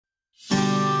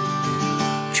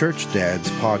Church Dads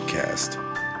Podcast.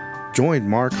 Join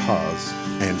Mark Haas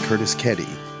and Curtis Ketty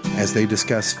as they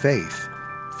discuss faith,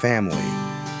 family,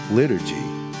 liturgy,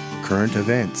 current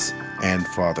events, and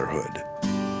fatherhood.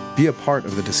 Be a part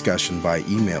of the discussion by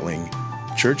emailing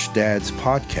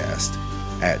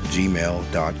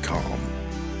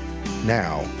churchdadspodcast@gmail.com.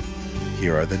 Now,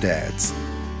 here are the dads.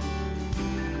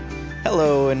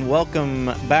 Hello and welcome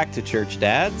back to Church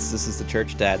Dads. This is the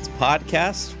Church Dads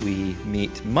Podcast. We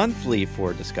meet monthly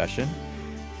for discussion,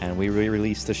 and we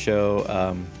release the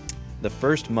show the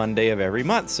first Monday of every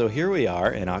month. So here we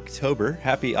are in October.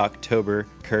 Happy October,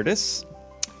 Curtis.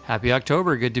 Happy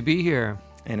October. Good to be here.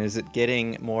 And is it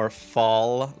getting more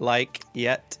fall-like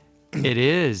yet? It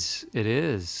is. It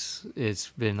is. It's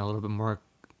been a little bit more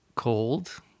cold.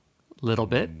 Little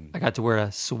bit. I got to wear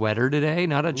a sweater today,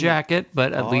 not a jacket,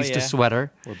 but at least a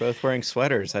sweater. We're both wearing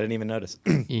sweaters. I didn't even notice.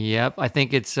 Yep. I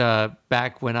think it's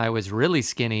back when I was really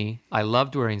skinny. I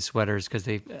loved wearing sweaters because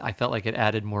I felt like it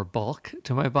added more bulk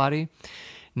to my body.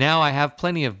 Now I have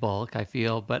plenty of bulk, I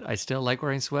feel, but I still like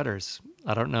wearing sweaters.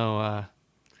 I don't know. It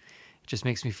just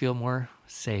makes me feel more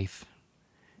safe,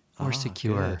 more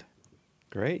secure. Good.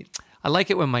 Great. I like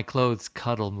it when my clothes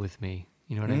cuddle with me.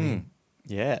 You know what I mean?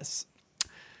 Yes.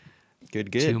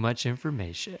 Good. Too much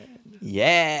information.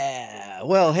 Yeah.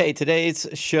 Well, hey, today's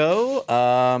show,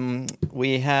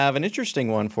 we have an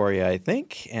interesting one for you, I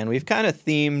think. And we've kind of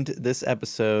themed this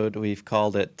episode. We've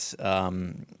called it,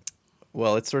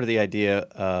 it's sort of the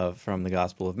idea from the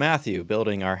Gospel of Matthew,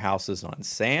 building our houses on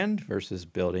sand versus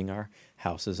building our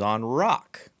houses on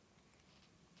rock.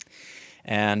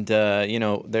 And,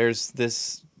 there's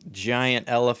this giant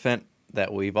elephant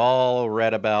that we've all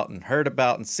read about and heard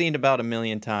about and seen about a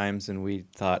million times, and we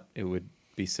thought it would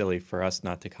be silly for us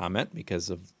not to comment because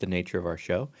of the nature of our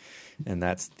show. And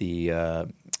that's the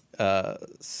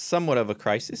somewhat of a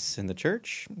crisis in the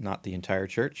church, not the entire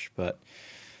church, but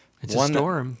it's a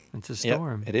storm. It's a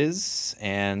storm. Yep, it is.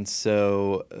 And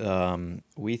so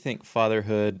we think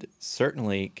fatherhood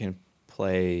certainly can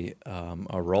play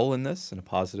a role in this in a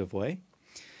positive way.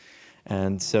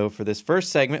 And so for this first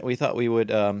segment, we thought we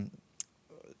would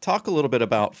talk a little bit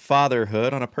about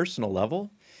fatherhood on a personal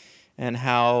level and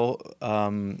how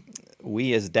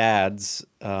we as dads,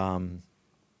 we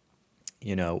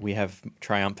have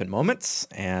triumphant moments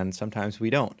and sometimes we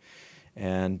don't.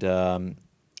 And to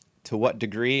what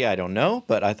degree, I don't know,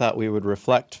 but I thought we would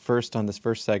reflect first on this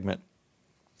first segment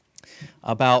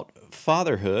about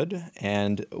fatherhood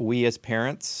and we as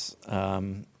parents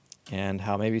and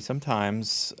how maybe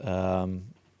sometimes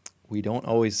we don't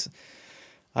always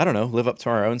live up to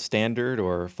our own standard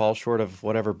or fall short of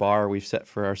whatever bar we've set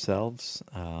for ourselves.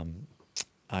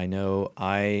 I know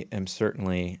I am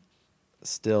certainly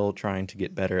still trying to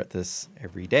get better at this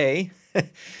every day.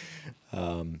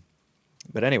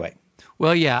 But anyway.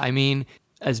 Well, yeah, I mean,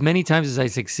 as many times as I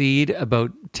succeed,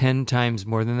 about 10 times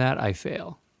more than that, I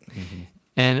fail. Mm-hmm.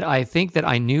 And I think that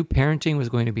I knew parenting was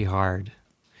going to be hard,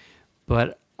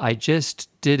 but I just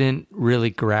didn't really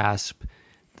grasp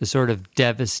the sort of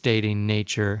devastating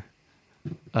nature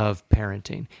of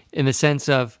parenting. In the sense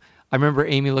of, I remember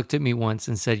Amy looked at me once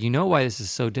and said, "You know why this is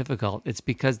so difficult? It's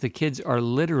because the kids are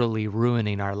literally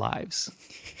ruining our lives."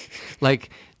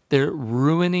 Like, they're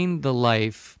ruining the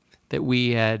life that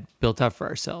we had built up for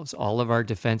ourselves. All of our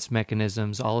defense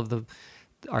mechanisms, all of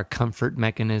our comfort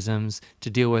mechanisms to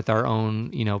deal with our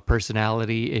own,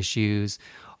 personality issues,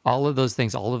 all of those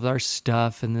things, all of our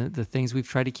stuff and the things we've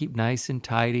tried to keep nice and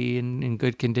tidy and in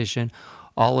good condition,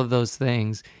 all of those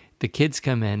things, the kids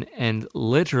come in and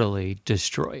literally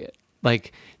destroy it.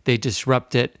 Like, they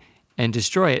disrupt it and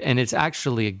destroy it. And it's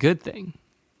actually a good thing.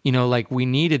 We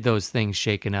needed those things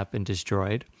shaken up and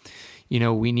destroyed.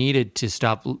 We needed to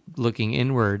stop looking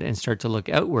inward and start to look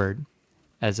outward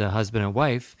as a husband and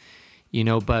wife,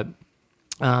 but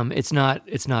it's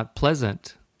not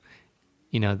pleasant,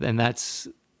 and that's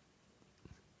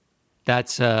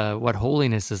what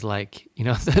holiness is like.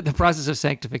 The process of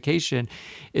sanctification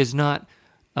is not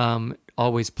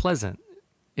always pleasant.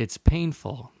 It's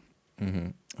painful. Mm-hmm.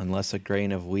 Unless a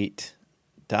grain of wheat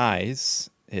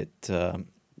dies,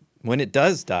 when it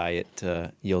does die, it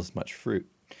yields much fruit.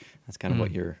 That's kind of what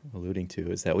you're alluding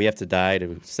to, is that we have to die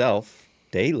to self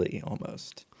daily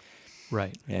almost.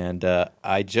 Right. And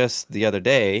I just the other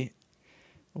day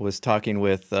was talking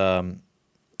with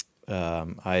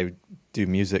I do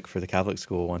music for the Catholic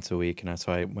school once a week, and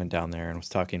so I went down there and was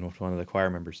talking with one of the choir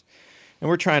members. And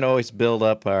we're trying to always build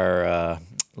up our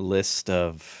list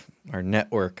of our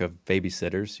network of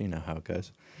babysitters. You know how it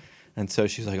goes. And so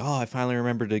she's like, "Oh, I finally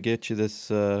remembered to get you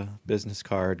this business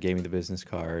card." Gave me the business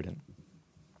card, and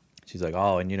she's like,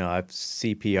 oh, and you know, I've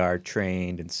CPR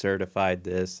trained and certified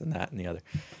this and that and the other.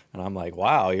 And I'm like,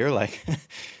 wow, you're like,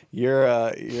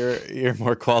 you're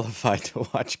more qualified to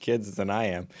watch kids than I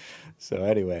am. So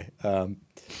anyway,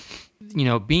 You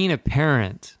know, being a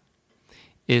parent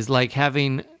is like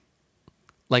having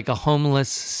like a homeless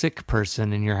sick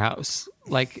person in your house,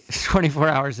 like 24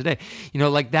 hours a day. You know,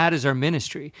 like that is our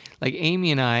ministry. Like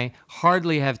Amy and I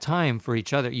hardly have time for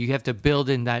each other. You have to build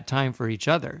in that time for each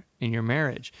other in your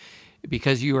marriage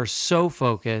because you are so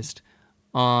focused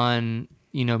on,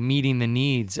 you know, meeting the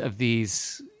needs of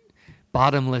these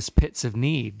bottomless pits of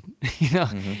need, you know,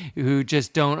 who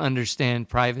just don't understand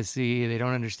privacy. They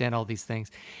don't understand all these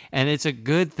things. And it's a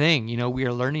good thing. You know, we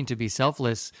are learning to be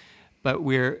selfless, but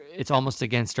it's almost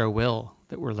against our will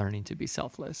that we're learning to be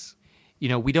selfless. You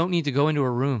know, we don't need to go into a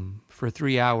room for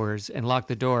 3 hours and lock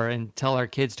the door and tell our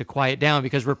kids to quiet down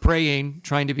because we're praying,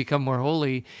 trying to become more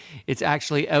holy. It's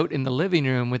actually out in the living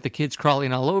room with the kids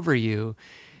crawling all over you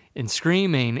and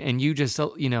screaming and you just,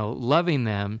 you know, loving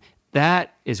them.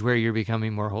 That is where you're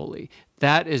becoming more holy.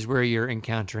 That is where you're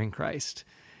encountering Christ.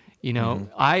 You know,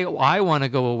 I want to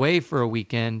go away for a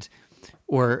weekend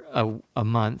or a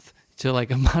month to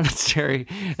like a monastery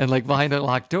and like behind a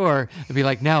locked door and be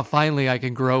like, now finally I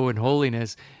can grow in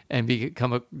holiness and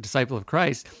become a disciple of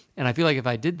Christ. And I feel like if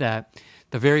I did that,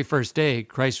 the very first day,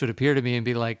 Christ would appear to me and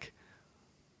be like,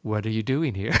 what are you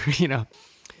doing here? You know?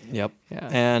 Yep. Yeah.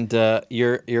 And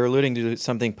you're alluding to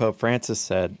something Pope Francis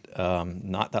said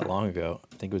not that long ago.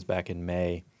 I think it was back in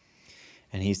May.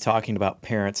 And he's talking about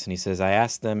parents, and he says, I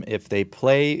asked them if they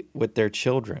play with their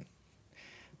children.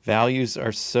 Values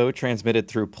are so transmitted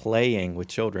through playing with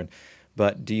children.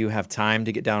 But do you have time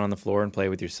to get down on the floor and play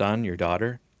with your son, your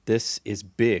daughter? This is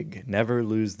big. Never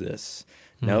lose this.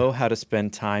 Know how to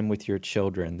spend time with your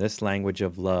children. This language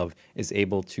of love is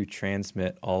able to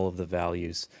transmit all of the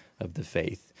values of the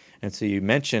faith. And so you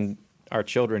mentioned our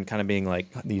children kind of being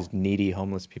like these needy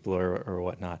homeless people or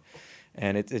whatnot.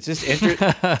 And it's just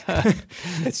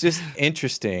it's just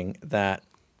interesting that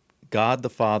God the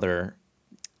Father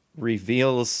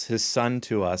reveals his son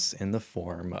to us in the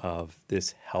form of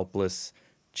this helpless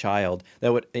child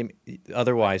that would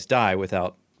otherwise die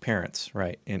without parents,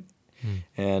 right?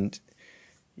 And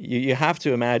you have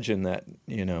to imagine that,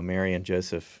 you know, Mary and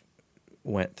Joseph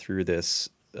went through this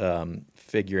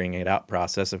figuring it out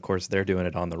process. Of course, they're doing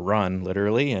it on the run,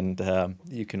 literally, and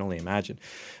you can only imagine.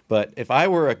 But if I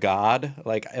were a God,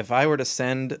 like if I were to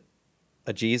send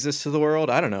a Jesus to the world,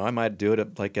 I don't know, I might do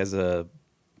it like as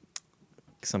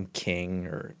some king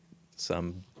or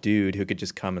some dude who could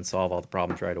just come and solve all the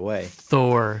problems right away.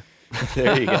 Thor.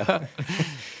 There you go.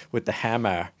 With the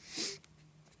hammer.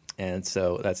 And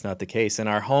so that's not the case. And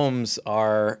our homes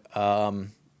are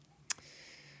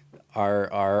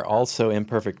also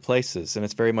imperfect places, and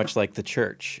it's very much like the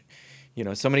church. You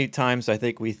know, so many times I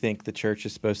think we think the church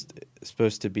is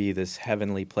supposed to be this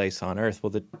heavenly place on earth.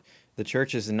 Well, the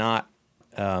church is not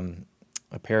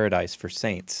a paradise for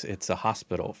saints. It's a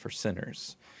hospital for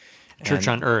sinners. Church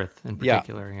on earth in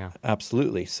particular, yeah.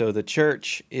 Absolutely. So the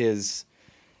church is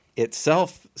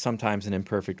itself sometimes an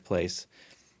imperfect place,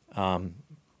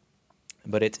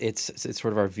 but it's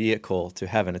sort of our vehicle to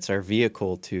heaven. It's our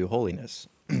vehicle to holiness.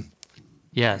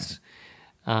 Yes.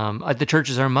 The church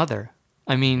is our mother.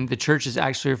 I mean, the church is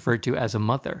actually referred to as a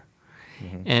mother.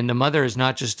 Mm-hmm. And a mother is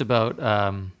not just about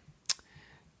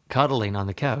cuddling on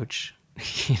the couch,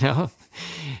 you know?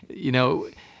 You know,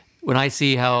 when I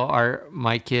see how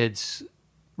my kids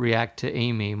react to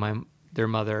Amy, their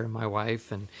mother, my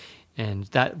wife, and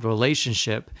that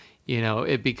relationship, you know,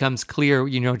 it becomes clear,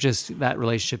 you know, just that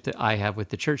relationship that I have with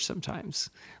the church sometimes.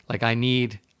 Like I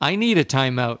need a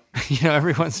timeout, you know,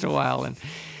 every once in a while, and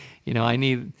you know, I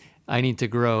need to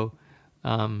grow.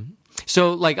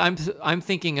 So like I'm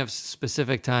thinking of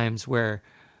specific times where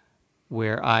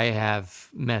I have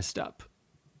messed up,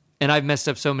 and I've messed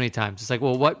up so many times. It's like,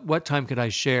 well, what time could I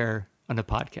share on a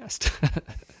podcast?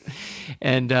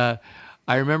 And I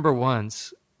remember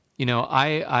once, you know,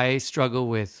 I struggle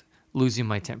with losing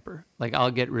my temper. Like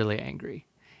I'll get really angry,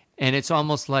 and it's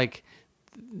almost like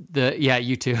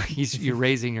you too. You're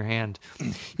raising your hand.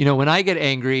 You know, when I get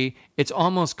angry, it's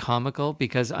almost comical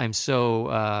because I'm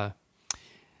so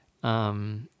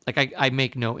like I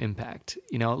make no impact.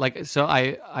 You know, like so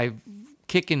I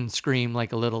kick and scream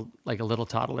like a little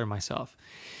toddler myself.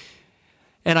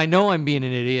 And I know I'm being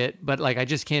an idiot, but like I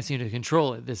just can't seem to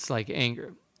control it. This like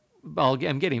anger.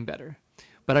 I'm getting better.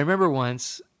 But I remember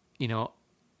once, you know,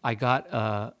 I got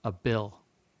a bill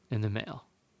in the mail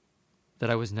that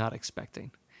I was not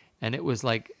expecting. And it was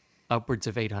like upwards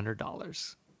of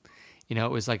 $800. You know,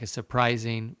 it was like a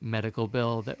surprising medical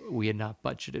bill that we had not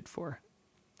budgeted for.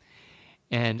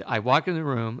 And I walk in the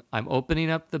room, I'm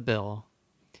opening up the bill.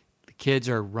 The kids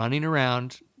are running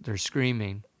around, they're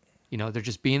screaming. They're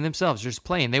just being themselves, just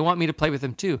playing. They want me to play with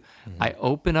them too. Mm-hmm. I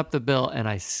open up the bill and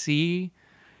I see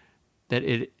that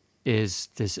it is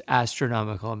this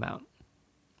astronomical amount.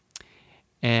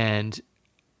 And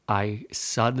I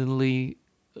suddenly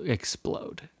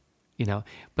explode,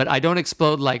 but I don't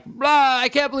explode like, I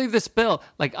can't believe this bill.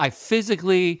 Like I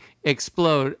physically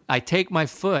explode. I take my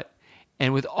foot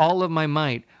and with all of my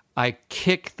might, I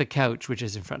kick the couch, which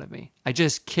is in front of me. I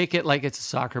just kick it like it's a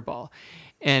soccer ball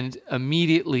and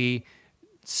immediately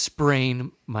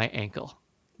sprain my ankle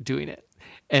doing it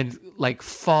and like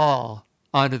fall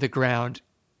onto the ground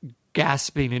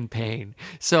gasping in pain.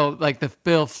 So like the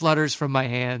bill flutters from my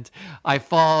hand. I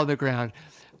fall on the ground.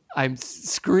 I'm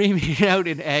screaming out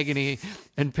in agony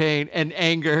and pain and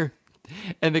anger.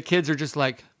 And the kids are just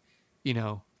like,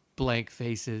 blank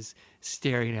faces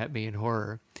staring at me in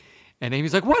horror. And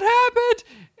Amy's like, what happened?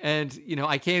 And,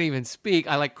 I can't even speak.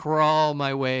 I like crawl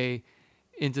my way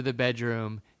into the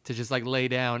bedroom to just like lay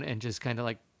down and just kind of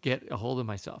like get a hold of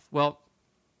myself. Well,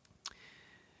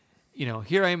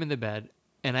 here I am in the bed.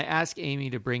 And I ask Amy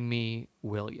to bring me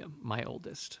William, my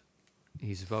oldest.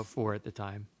 He's about 4 at the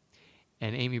time.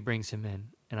 And Amy brings him in.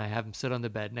 And I have him sit on the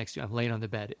bed next to me. I'm laying on the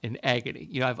bed in agony.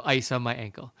 I have ice on my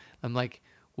ankle. I'm like,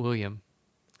 William,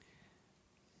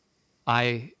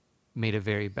 I made a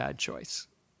very bad choice.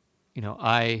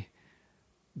 I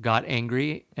got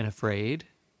angry and afraid.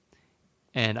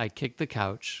 And I kicked the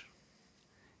couch.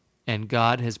 And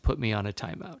God has put me on a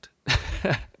timeout.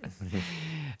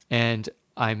 And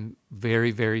I'm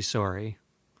very, very sorry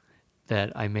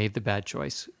that I made the bad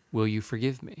choice. Will you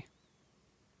forgive me?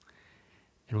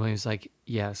 And William's like,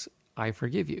 yes, I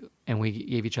forgive you. And we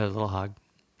gave each other a little hug.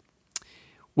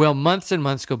 Well, months and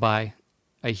months go by.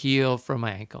 I heal from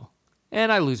my ankle.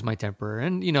 And I lose my temper.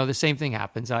 And, the same thing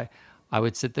happens. I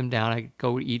would sit them down. I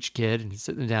go to each kid and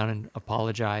sit them down and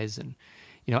apologize and,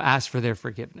 ask for their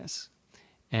forgiveness.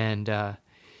 And,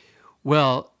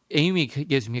 Amy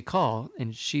gives me a call,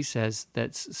 and she says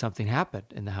that something happened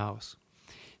in the house,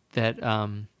 that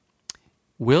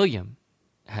William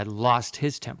had lost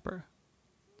his temper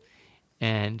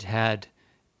and had,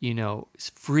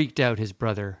 freaked out his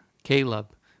brother,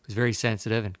 Caleb, who was very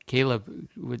sensitive, and Caleb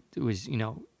was,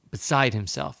 beside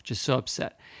himself, just so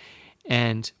upset.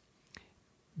 And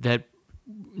that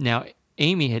now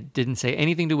Amy didn't say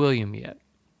anything to William yet.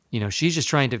 She's just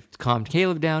trying to calm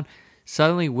Caleb down.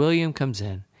 Suddenly, William comes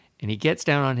in. And he gets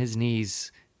down on his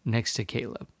knees next to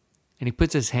Caleb. And he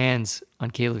puts his hands on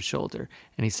Caleb's shoulder.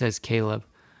 And he says, Caleb,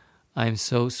 I'm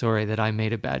so sorry that I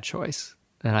made a bad choice,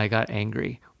 that I got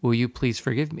angry. Will you please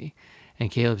forgive me? And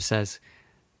Caleb says,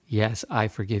 yes, I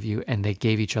forgive you. And they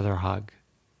gave each other a hug.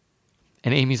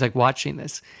 And Amy's like watching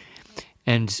this.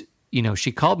 And,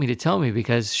 she called me to tell me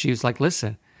because she was like,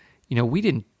 listen, we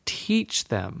didn't teach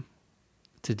them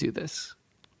to do this.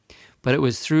 But it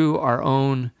was through our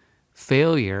own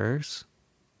failures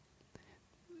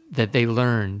that they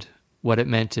learned what it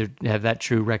meant to have that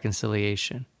true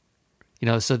reconciliation.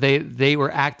 So they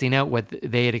were acting out what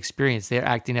they had experienced. They're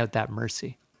acting out that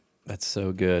mercy. That's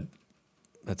so good.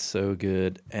 That's so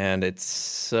good. And it's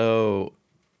so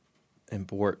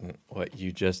important what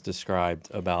you just described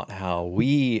about how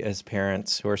we as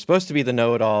parents, who are supposed to be the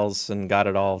know-it-alls and got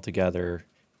it all together,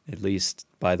 at least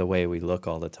by the way we look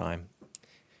all the time,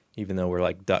 even though we're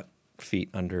like duck feet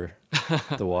under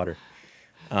the water.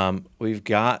 We've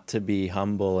got to be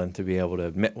humble and to be able to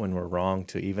admit when we're wrong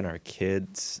to even our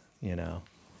kids,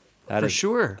 For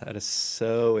sure. That is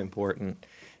so important.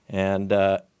 And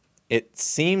it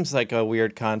seems like a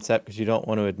weird concept because you don't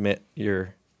want to admit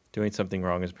you're doing something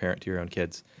wrong as a parent to your own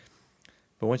kids.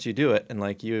 But once you do it, and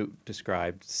like you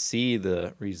described, see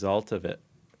the result of it,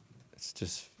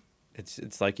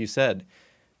 it's like you said,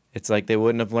 it's like they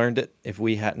wouldn't have learned it if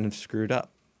we hadn't have screwed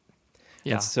up.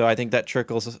 Yeah. And so I think that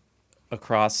trickles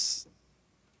across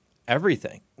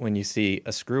everything. When you see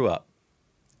a screw up,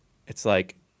 it's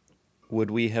like, would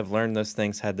we have learned those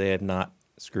things had they had not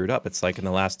screwed up? It's like in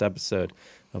the last episode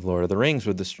of Lord of the Rings,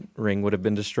 where the ring would have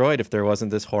been destroyed if there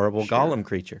wasn't this horrible Gollum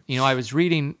creature. I was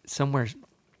reading somewhere,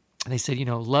 they said,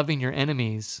 loving your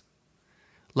enemies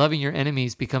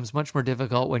becomes much more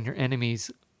difficult when your enemies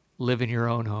live in your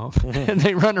own home and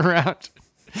they run around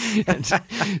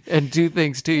and do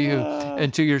things to you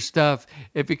and to your stuff.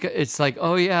 It's like,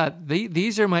 oh yeah,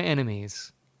 these are my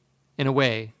enemies in a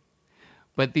way,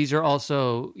 but these are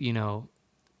also,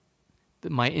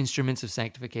 my instruments of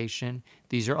sanctification.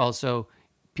 These are also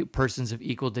persons of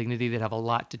equal dignity that have a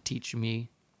lot to teach me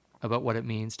about what it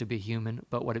means to be human,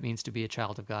 about what it means to be a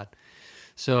child of God.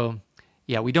 So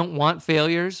we don't want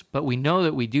failures, but we know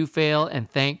that we do fail, and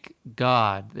thank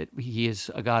God that he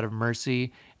is a God of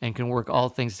mercy and can work all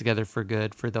things together for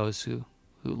good for those who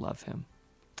love him.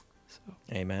 So.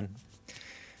 Amen.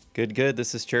 Good.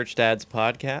 This is Church Dad's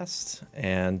podcast.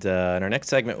 And in our next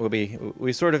segment,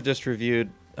 we sort of just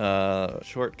reviewed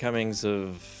shortcomings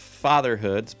of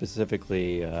fatherhood,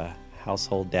 specifically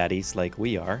household daddies like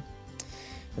we are.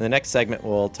 In the next segment,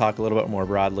 we'll talk a little bit more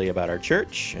broadly about our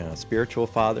church, spiritual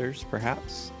fathers,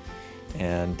 perhaps,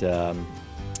 and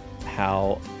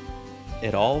how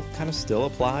it all kind of still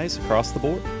applies across the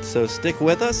board. So stick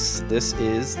with us. This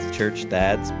is the Church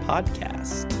Dads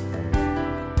podcast.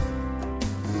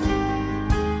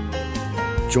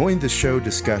 Join the show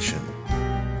discussion.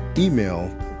 Email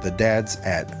the dads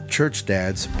at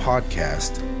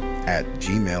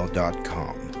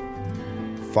churchdadspodcast@gmail.com.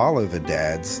 Follow the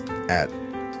dads at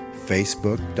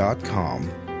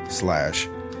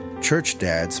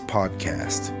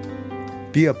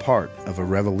facebook.com/churchdadspodcast. Be a part of a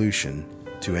revolution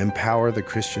to empower the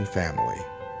Christian family.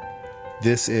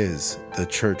 This is the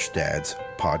Church Dads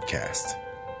podcast.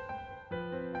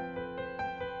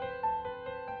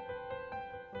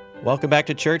 Welcome back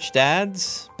to Church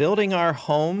Dads, building our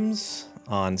homes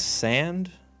on sand,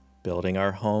 building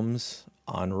our homes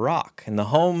on rock. And the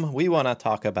home we want to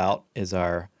talk about is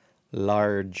our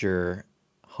larger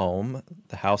home,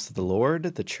 the house of the Lord,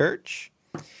 the church.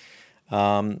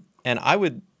 And I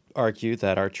would argue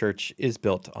that our church is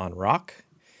built on rock.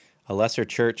 A lesser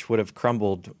church would have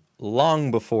crumbled long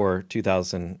before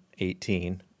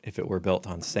 2018 if it were built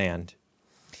on sand.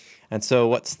 And so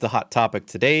what's the hot topic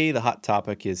today? The hot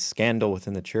topic is scandal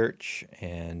within the church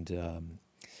and,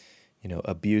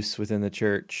 abuse within the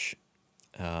church.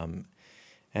 And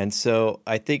so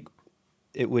I think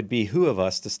it would behoove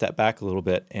us to step back a little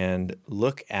bit and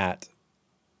look at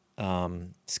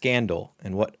scandal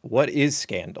and what is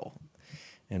scandal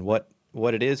and what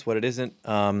it is, what it isn't.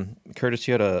 Curtis,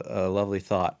 you had a lovely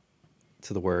thought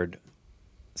to the word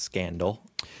scandal.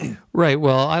 Right.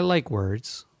 Well, I like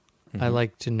words. Mm-hmm. I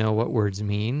like to know what words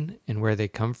mean and where they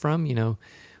come from.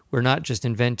 We're not just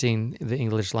inventing the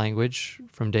English language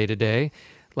from day to day.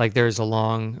 Like there's a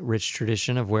long, rich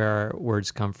tradition of where our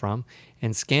words come from.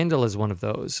 And scandal is one of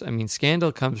those. I mean,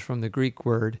 scandal comes from the Greek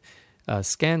word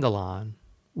scandalon,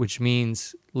 which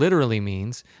literally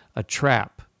means a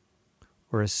trap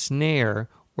or a snare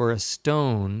or a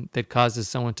stone that causes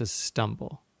someone to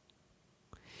stumble.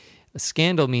 A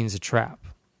scandal means a trap.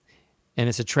 And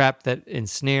it's a trap that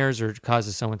ensnares or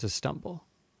causes someone to stumble.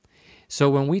 So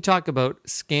when we talk about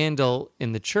scandal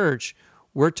in the church,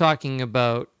 we're talking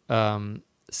about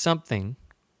something,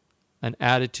 an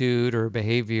attitude or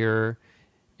behavior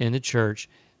in the church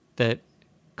that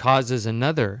causes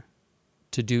another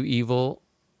to do evil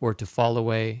or to fall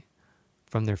away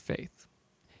from their faith.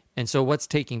 And so what's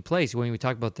taking place when we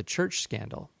talk about the church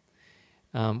scandal,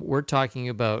 we're talking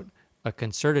about a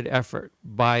concerted effort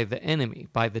by the enemy,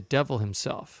 by the devil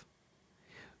himself,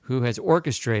 who has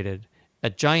orchestrated a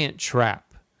giant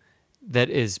trap that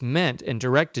is meant and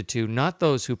directed to not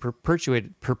those who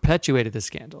perpetuated the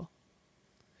scandal,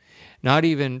 not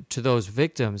even to those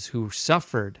victims who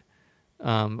suffered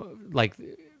like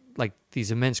these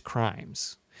immense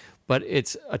crimes, but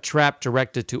it's a trap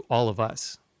directed to all of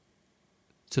us,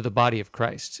 to the body of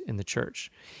Christ in the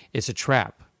church. It's a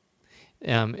trap.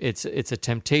 It's a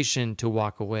temptation to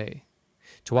walk away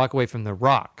from the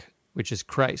rock, which is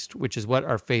Christ, which is what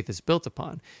our faith is built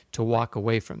upon, to walk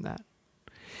away from that.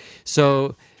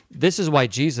 So this is why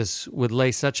Jesus would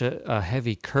lay such a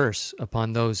heavy curse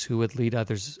upon those who would lead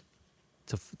others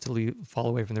to fall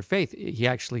away from their faith. He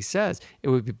actually says it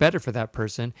would be better for that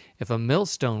person if a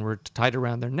millstone were tied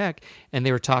around their neck and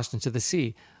they were tossed into the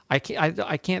sea. I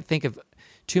can't think of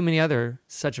too many other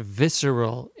such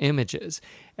visceral images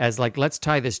as let's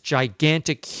tie this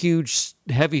gigantic, huge,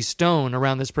 heavy stone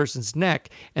around this person's neck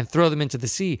and throw them into the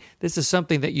sea. This is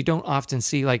something that you don't often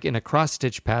see in a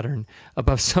cross-stitch pattern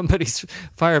above somebody's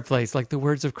fireplace, like the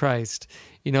words of Christ.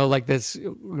 This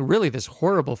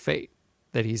horrible fate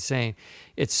that he's saying.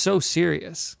 It's so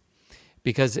serious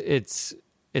because it's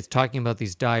talking about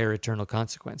these dire eternal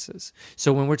consequences.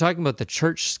 So when we're talking about the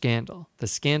church scandal, the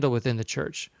scandal within the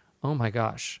church, oh my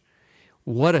gosh,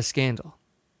 what a scandal.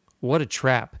 What a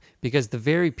trap, because the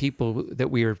very people that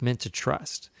we are meant to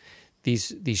trust,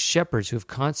 these shepherds who have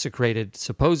consecrated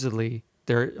supposedly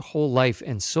their whole life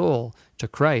and soul to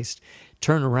Christ,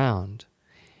 turn around.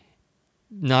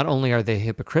 Not only are they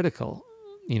hypocritical,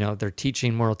 they're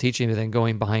teaching moral teaching and then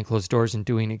going behind closed doors and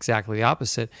doing exactly the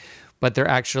opposite, but they're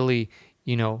actually,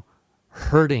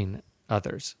 hurting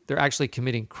others. They're actually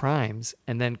committing crimes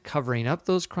and then covering up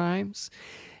those crimes.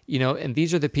 and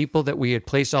these are the people that we had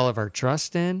placed all of our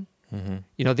trust in.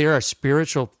 They're our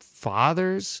spiritual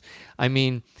fathers. I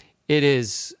mean, it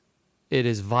is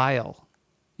vile.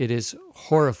 It is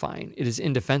horrifying. It is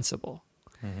indefensible.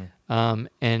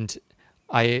 And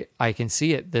I can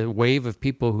see it, the wave of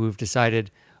people who've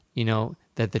decided,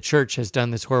 that the church has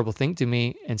done this horrible thing to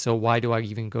me, and so why do I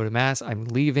even go to Mass? I'm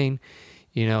leaving.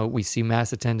 We see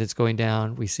Mass attendance going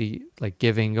down. We see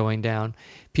giving going down.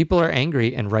 People are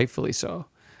angry, and rightfully so.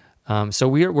 So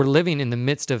we're living in the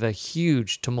midst of a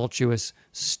huge tumultuous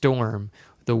storm.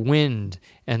 The wind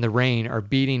and the rain are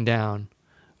beating down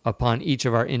upon each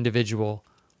of our individual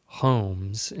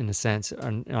homes, in a sense,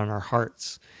 on our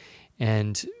hearts.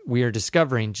 And we are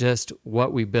discovering just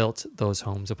what we built those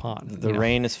homes upon. The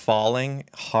rain is falling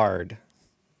hard.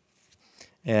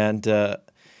 And the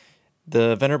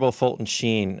Venerable Fulton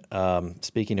Sheen,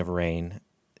 speaking of rain,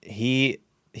 he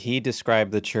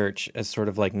described the church as sort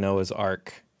of like Noah's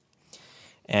Ark.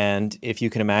 And if you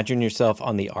can imagine yourself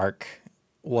on the ark,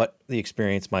 what the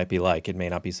experience might be like, it may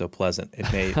not be so pleasant.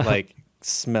 It may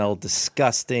smell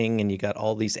disgusting, and you got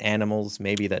all these animals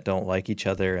maybe that don't like each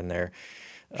other, and they're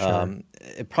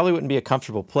it probably wouldn't be a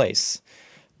comfortable place.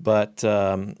 But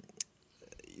the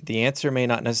answer may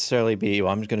not necessarily be,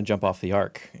 well, I'm just going to jump off the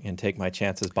ark and take my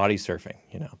chances body surfing,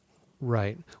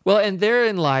 Right. Well, and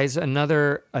therein lies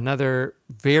another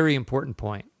very important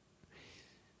point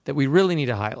that we really need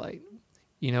to highlight.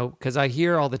 Because I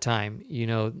hear all the time,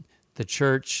 the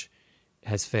church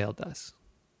has failed us.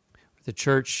 The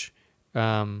church,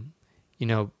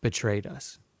 betrayed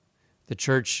us. The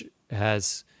church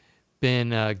has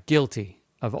been guilty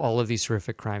of all of these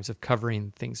horrific crimes, of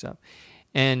covering things up.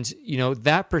 And,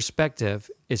 that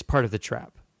perspective is part of the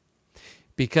trap.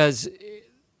 Because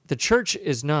the church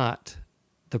is not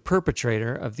the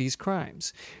perpetrator of these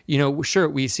crimes. Sure,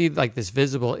 we see this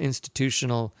visible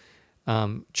institutional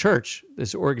church,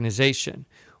 this organization,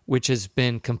 which has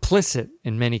been complicit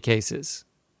in many cases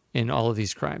in all of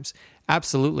these crimes.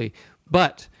 Absolutely.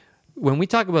 But when we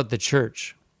talk about the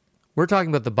church, we're talking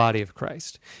about the body of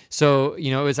Christ. So,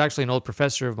 it was actually an old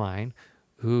professor of mine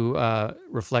who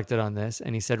reflected on this,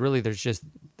 and he said, really,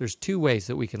 there's two ways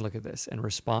that we can look at this and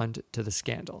respond to the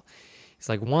scandal. It's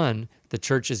one, the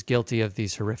church is guilty of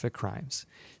these horrific crimes.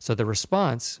 So the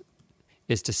response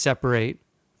is to separate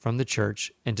from the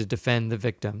church and to defend the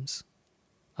victims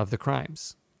of the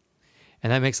crimes.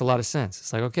 And that makes a lot of sense.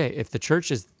 It's okay, if the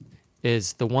church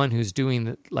is the one who's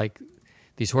doing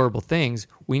these horrible things,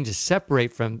 we need to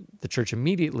separate from the church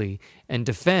immediately and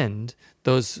defend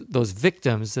those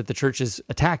victims that the church is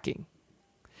attacking.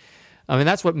 I mean,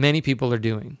 that's what many people are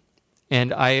doing.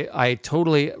 And I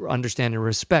totally understand and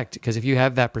respect, because if you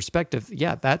have that perspective,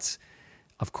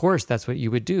 of course, that's what you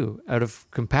would do out of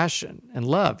compassion and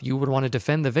love. You would want to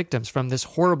defend the victims from this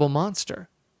horrible monster,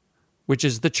 which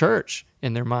is the church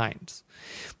in their minds.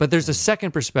 But there's a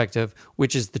second perspective,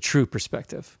 which is the true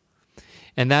perspective.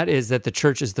 And that is that the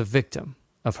church is the victim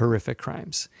of horrific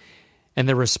crimes. And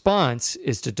the response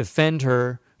is to defend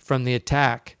her from the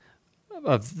attack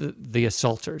of the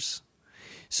assaulters.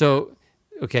 So,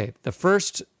 okay, the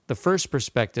first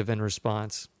perspective and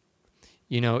response,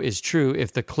 is true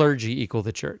if the clergy equal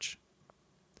the church.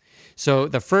 So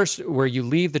the first, where you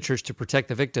leave the church to protect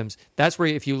the victims, that's where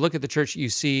if you look at the church, you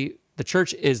see the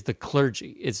church is the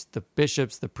clergy. It's the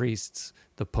bishops, the priests,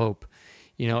 the pope,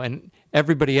 and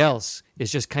everybody else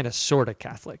is just kind of sort of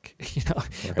Catholic,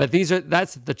 Right. But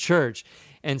that's the church.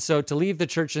 And so to leave the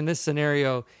church in this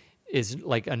scenario is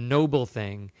a noble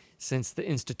thing, since the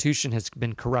institution has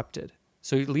been corrupted.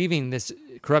 So leaving this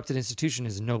corrupted institution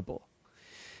is noble.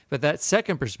 But that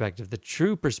second perspective, the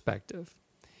true perspective,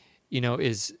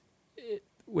 is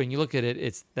when you look at it,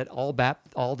 it's that all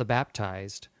the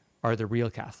baptized are the real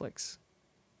Catholics.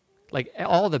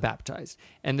 All the baptized.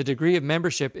 And the degree of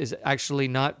membership is actually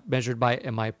not measured by,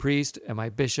 am I a priest, am I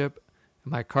a bishop,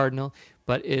 am I a cardinal,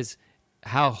 but is,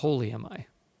 how holy am I?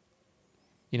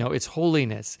 It's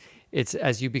holiness. It's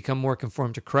as you become more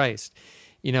conformed to Christ.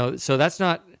 So that's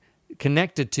not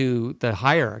connected to the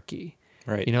hierarchy.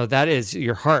 Right. That is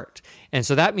your heart. And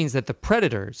so that means that the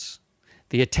predators,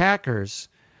 the attackers,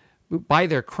 by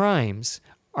their crimes,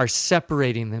 are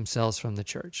separating themselves from the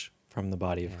church. From the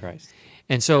body of Christ.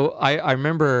 And so I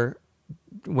remember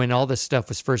when all this stuff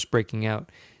was first breaking out,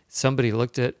 somebody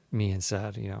looked at me and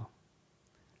said,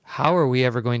 how are we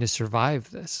ever going to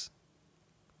survive this?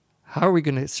 How are we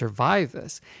going to survive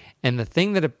this? And the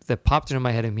thing that popped into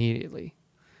my head immediately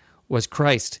was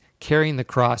Christ carrying the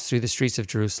cross through the streets of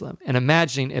Jerusalem, and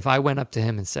imagining if I went up to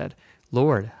him and said,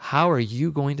 Lord, how are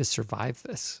you going to survive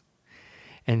this?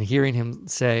 And hearing him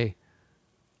say,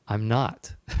 I'm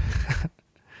not.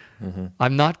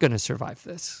 I'm not going to survive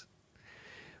this,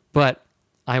 but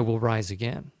I will rise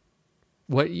again.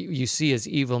 What you see as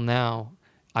evil now,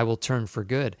 I will turn for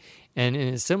good. And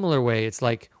in a similar way, it's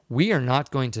like we are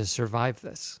not going to survive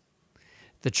this.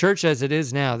 The church as it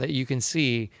is now, that you can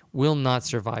see, will not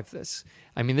survive this.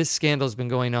 I mean, this scandal has been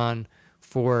going on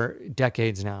for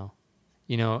decades now,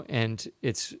 and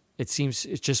it's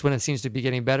just when it seems to be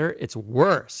getting better, it's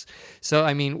worse. So,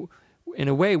 I mean, in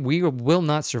a way, we will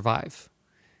not survive.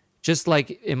 Just like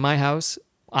in my house,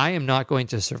 I am not going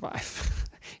to survive.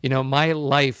 My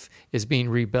life is being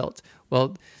rebuilt.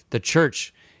 Well, the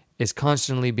church is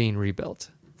constantly being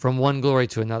rebuilt from one glory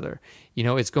to another.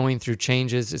 It's going through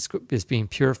changes. It's being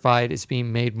purified. It's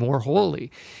being made more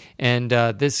holy. And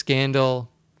this scandal,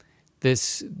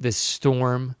 this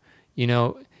storm,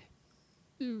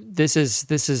 this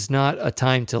is not a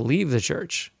time to leave the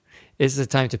church. It's a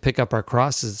time to pick up our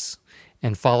crosses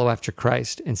and follow after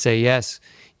Christ and say, yes,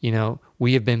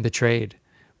 we have been betrayed,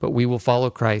 but we will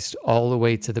follow Christ all the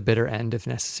way to the bitter end if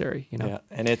necessary. Yeah,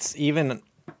 and it's even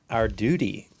our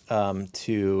duty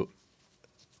to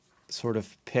sort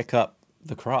of pick up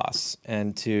the cross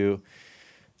and to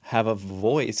have a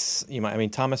voice.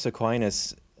 Thomas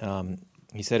Aquinas,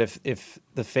 he said, if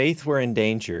the faith were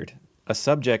endangered, a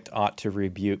subject ought to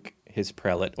rebuke his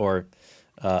prelate, or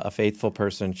a faithful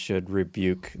person should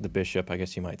rebuke the bishop, I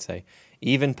guess you might say,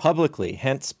 even publicly.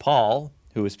 Hence, Paul,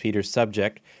 who was Peter's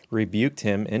subject, rebuked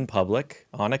him in public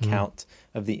on account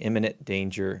of the imminent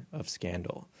danger of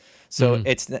scandal. So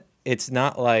it's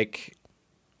not like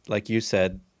you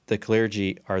said, the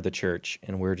clergy are the church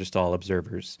and we're just all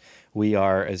observers. We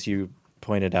are, as you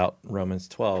pointed out, Romans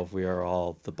 12, we are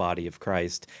all the body of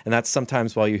Christ. And that's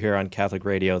sometimes while you hear on Catholic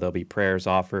radio, there'll be prayers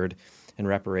offered in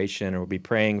reparation, or we'll be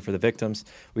praying for the victims.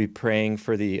 We'll be praying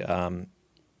for these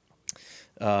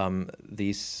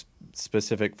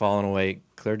specific fallen away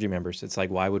clergy members. It's like,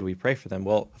 why would we pray for them?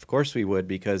 Well, of course we would,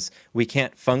 because we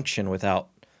can't function without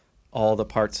all the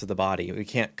parts of the body. We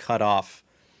can't cut off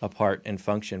a part and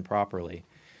function properly.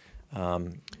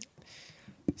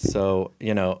 So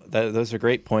those are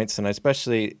great points, and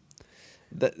especially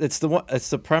it's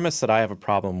the premise that I have a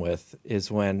problem with,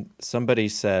 is when somebody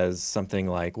says something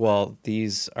like, "Well,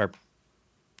 these are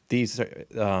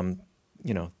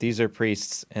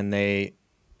priests, and they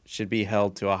should be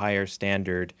held to a higher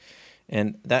standard,"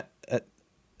 and that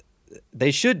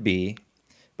they should be,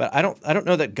 but I don't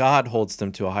know that God holds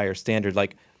them to a higher standard.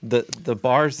 Like the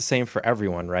bar is the same for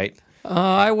everyone, right?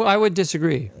 I would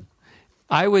disagree.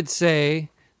 I would say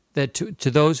that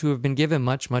to those who have been given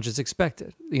much, much is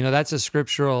expected. That's a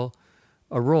scriptural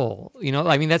role.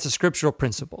 That's a scriptural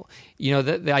principle.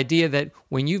 The idea that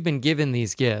when you've been given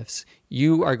these gifts,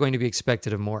 you are going to be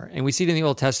expected of more. And we see it in the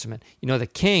Old Testament. The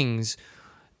kings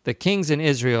in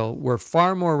Israel were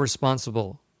far more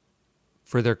responsible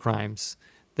for their crimes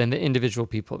than the individual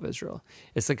people of Israel.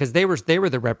 It's because they were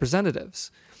the representatives.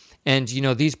 And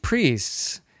these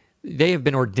priests, they have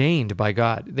been ordained by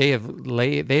God.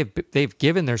 They've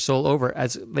given their soul over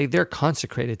as they're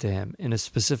consecrated to Him in a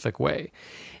specific way,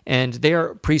 and they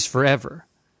are priests forever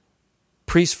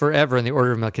in the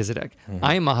order of Melchizedek.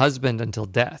 I am a husband until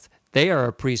death. They are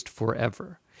a priest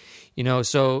forever.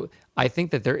 So I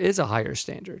think that there is a higher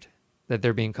standard that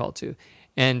they're being called to,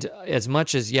 and as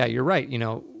much as you're right.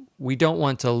 We don't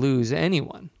want to lose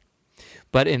anyone,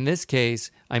 but in this case,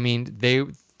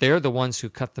 they're the ones who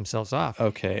cut themselves off.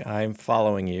 Okay, I'm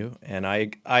following you, and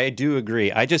I do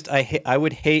agree. I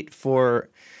would hate for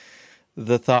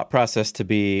the thought process to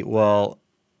be, well,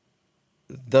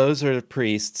 those are the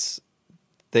priests,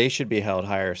 they should be held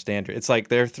higher standard. It's like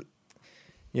they're,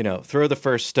 throw the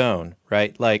first stone,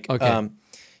 right? Like, okay.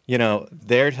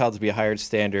 They're held to be a higher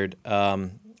standard.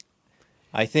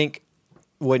 I think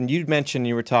when you mentioned,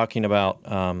 you were talking about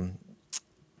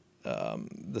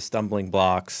the stumbling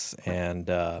blocks, and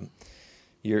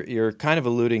you're kind of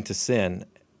alluding to sin,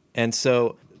 and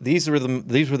so these were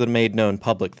the made known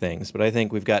public things. But I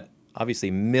think we've got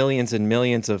obviously millions and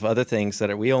millions of other things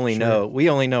that we only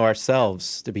know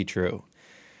ourselves to be true,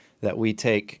 that we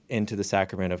take into the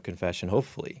sacrament of confession,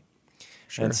 hopefully.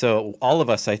 Sure. And so all of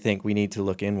us, I think, we need to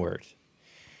look inward.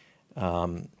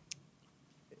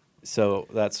 So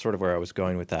that's sort of where I was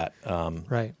going with that.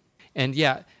 Right, and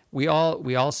we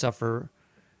all suffer,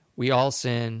 we all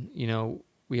sin,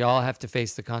 we all have to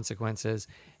face the consequences.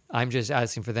 I'm just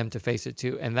asking for them to face it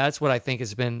too. And that's what I think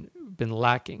has been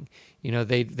lacking.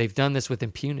 They've done this with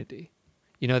impunity.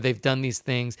 They've done these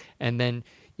things, and then,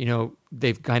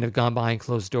 they've kind of gone behind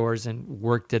closed doors and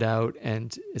worked it out.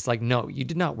 And it's like, no, you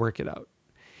did not work it out.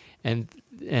 And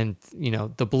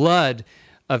the blood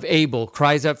of Abel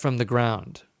cries up from the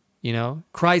ground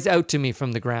cries out to me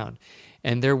from the ground,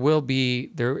 and there will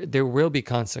be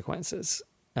consequences.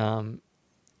 And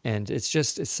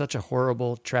it's such a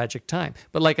horrible, tragic time.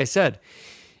 But like I said,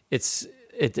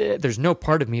 there's no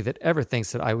part of me that ever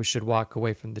thinks that I should walk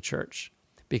away from the church,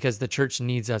 because the church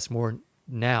needs us more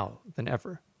now than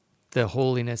ever. The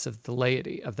holiness of the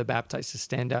laity, of the baptized, to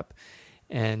stand up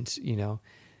and,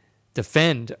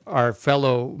 defend our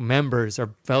fellow members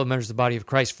of the body of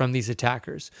Christ from these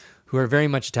attackers who are very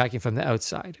much attacking from the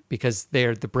outside, because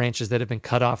they're the branches that have been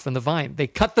cut off from the vine. They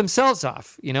cut themselves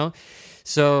off,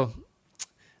 So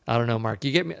I don't know, Mark,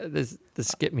 you get me, this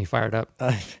get me fired up.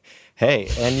 Hey,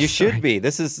 and you should be.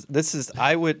 This is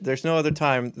there's no other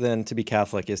time than to be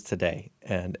Catholic is today.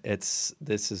 And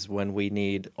this is when we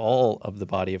need all of the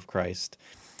body of Christ.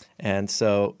 And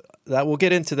so that we'll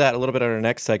get into that a little bit in our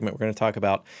next segment. We're going to talk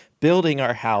about building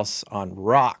our house on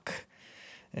rock.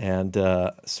 And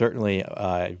certainly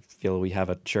I feel we have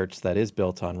a church that is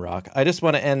built on rock. I just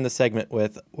want to end the segment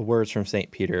with words from St.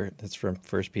 Peter. That's from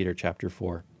 1 Peter chapter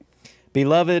 4.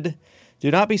 Beloved,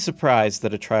 do not be surprised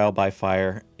that a trial by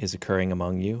fire is occurring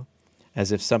among you,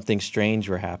 as if something strange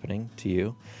were happening to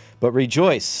you, but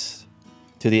rejoice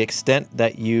to the extent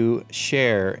that you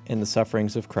share in the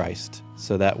sufferings of Christ,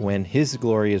 so that when his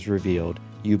glory is revealed,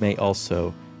 you may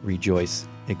also rejoice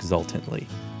exultantly.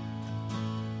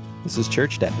 This is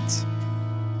Church Dads.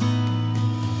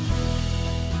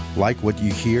 Like what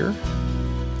you hear?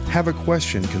 Have a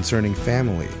question concerning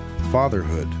family,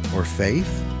 fatherhood, or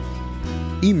faith?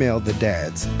 Email the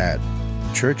dads at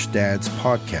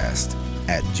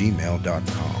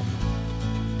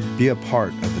churchdadspodcast@gmail.com. Be a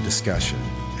part of the discussion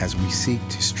as we seek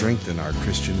to strengthen our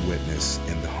Christian witness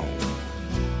in the home.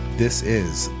 This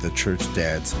is the Church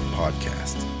Dads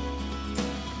Podcast.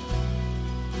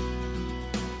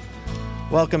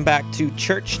 Welcome back to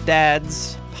Church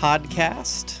Dads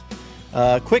Podcast.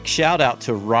 Quick shout out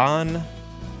to Ron.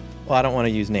 Well, I don't want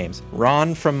to use names.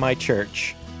 Ron from my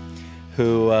church,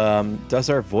 who does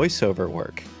our voiceover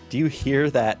work. Do you hear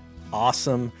that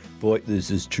awesome voice? This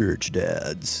is Church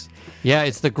Dads. Yeah,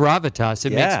 it's the gravitas.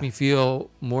 It makes me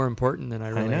feel more important than I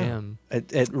really am.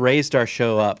 It raised our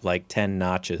show up like 10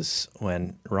 notches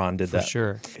when Ron did that. For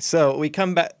sure. So we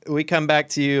come back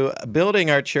to you building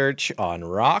our church on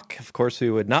rock. Of course, we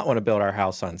would not want to build our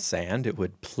house on sand. It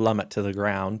would plummet to the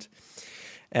ground.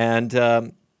 And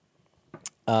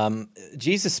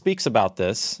Jesus speaks about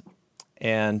this.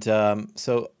 And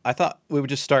so I thought we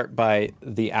would just start by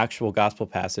the actual gospel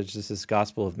passage. This is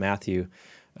Gospel of Matthew,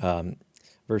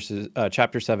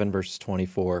 chapter 7, verses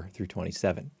 24 through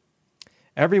 27.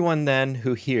 Everyone then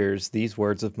who hears these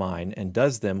words of mine and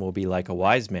does them will be like a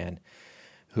wise man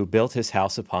who built his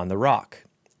house upon the rock.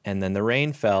 And then the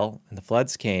rain fell, and the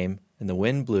floods came, and the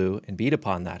wind blew and beat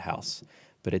upon that house.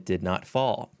 But it did not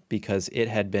fall, because it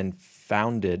had been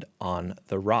founded on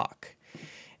the rock.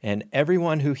 And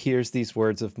everyone who hears these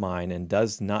words of mine and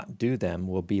does not do them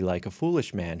will be like a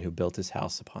foolish man who built his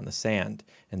house upon the sand.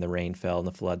 And the rain fell, and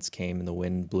the floods came, and the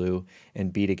wind blew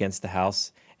and beat against the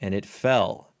house, and it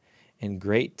fell, and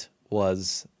great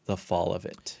was the fall of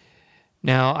it.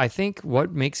 Now, I think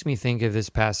what makes me think of this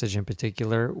passage in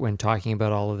particular when talking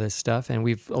about all of this stuff, and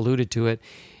we've alluded to it,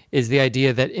 is the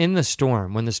idea that in the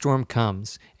storm, when the storm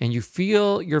comes and you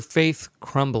feel your faith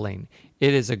crumbling,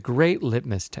 it is a great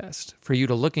litmus test for you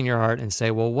to look in your heart and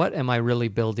say, well, what am I really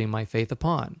building my faith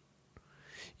upon?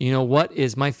 What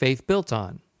is my faith built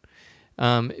on?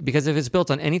 Because if it's built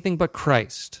on anything but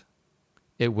Christ,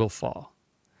 it will fall.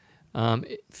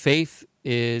 Faith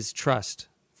is trust.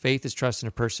 Faith is trust in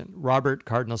a person. Robert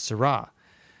Cardinal Sarah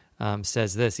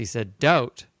says this. He said,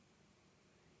 doubt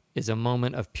is a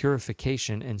moment of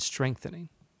purification and strengthening.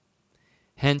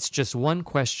 Hence, just one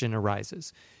question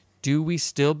arises. Do we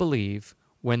still believe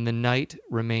when the night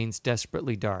remains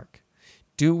desperately dark?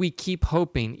 Do we keep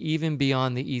hoping even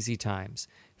beyond the easy times?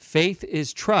 Faith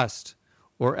is trust,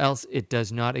 or else it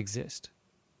does not exist.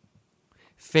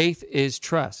 Faith is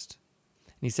trust.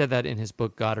 And he said that in his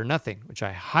book, God or Nothing, which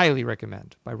I highly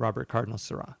recommend, by Robert Cardinal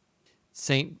Sarah.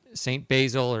 Saint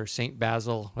Basil or Saint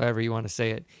Basil, however you want to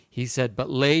say it, he said, but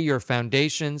lay your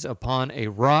foundations upon a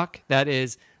rock, that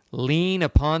is, lean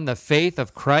upon the faith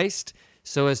of Christ,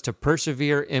 so as to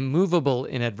persevere immovable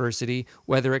in adversity,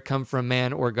 whether it come from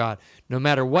man or God. No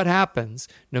matter what happens,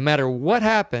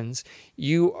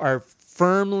 you are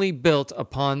firmly built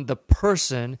upon the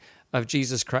person of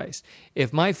Jesus Christ.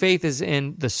 If my faith is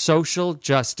in the social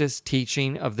justice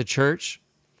teaching of the church,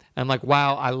 I'm like,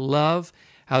 wow, I love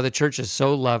how the church is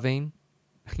so loving.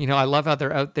 I love how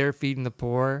they're out there feeding the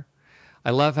poor. I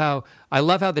love how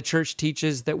the church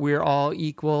teaches that we're all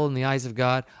equal in the eyes of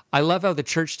God. I love how the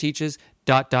church teaches ...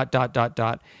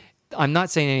 I'm not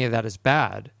saying any of that is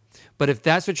bad, but if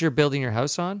that's what you're building your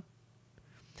house on,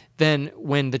 then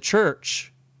when the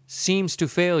church seems to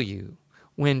fail you,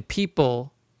 when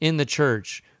people in the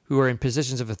church who are in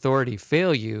positions of authority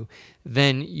fail you,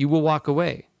 then you will walk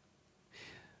away.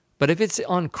 But if it's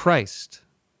on Christ,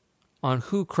 on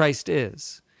who Christ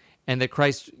is, and that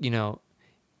Christ,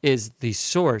 is the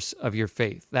source of your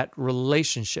faith, that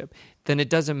relationship, then it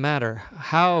doesn't matter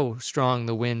how strong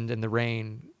the wind and the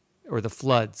rain or the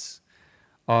floods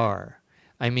are.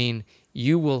 I mean,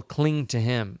 you will cling to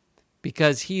him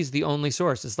because he's the only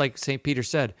source. It's like St. Peter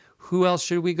said, who else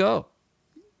should we go?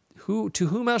 To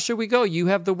whom else should we go? You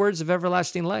have the words of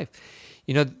everlasting life.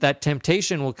 That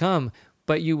temptation will come,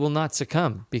 but you will not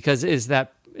succumb because it's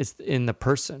in the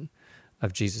person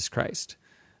of Jesus Christ.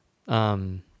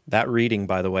 That reading,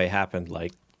 by the way, happened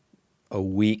like a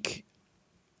week,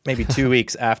 maybe 2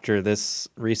 weeks after this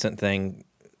recent thing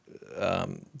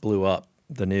blew up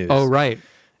the news. Oh, right.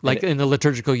 Like in the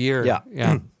liturgical year. Yeah.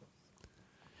 Yeah.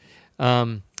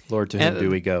 Lord, to whom do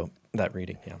we go? That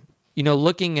reading, yeah.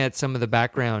 Looking at some of the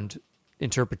background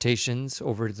interpretations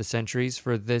over the centuries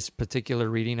for this particular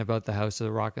reading about the house of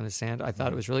the rock and the sand, I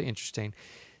thought it was really interesting.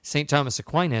 St. Thomas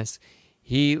Aquinas,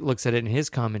 he looks at it in his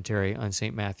commentary on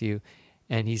St. Matthew,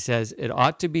 and he says, it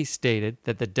ought to be stated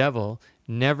that the devil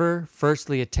never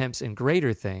firstly attempts in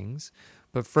greater things,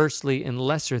 but firstly in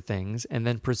lesser things, and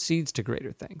then proceeds to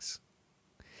greater things.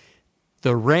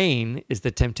 The rain is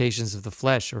the temptations of the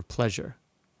flesh or pleasure.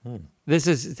 This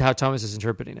is how Thomas is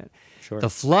interpreting it. Sure.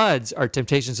 The floods are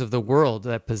temptations of the world,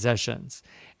 that possessions,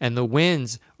 and the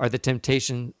winds are the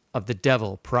temptation of the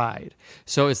devil, pride.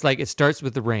 So it's like it starts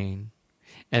with the rain,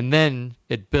 and then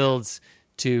it builds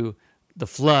to the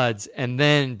floods, and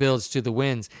then builds to the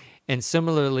winds. And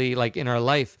similarly, like in our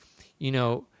life,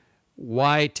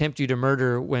 why tempt you to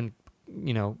murder when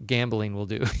gambling will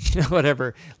do,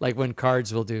 whatever, like when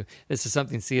cards will do. This is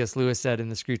something C.S. Lewis said in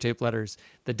the Screwtape Letters.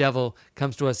 The devil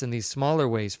comes to us in these smaller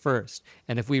ways first.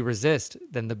 And if we resist,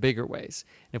 then the bigger ways.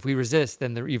 And if we resist,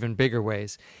 then the even bigger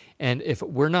ways. And if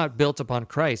we're not built upon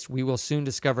Christ, we will soon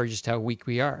discover just how weak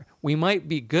we are. We might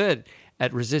be good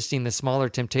at resisting the smaller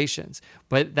temptations,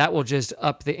 but that will just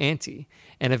up the ante.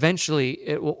 And eventually,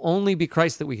 it will only be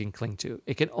Christ that we can cling to.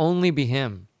 It can only be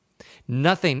him.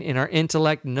 Nothing in our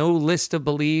intellect, no list of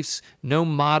beliefs, no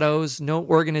mottos, no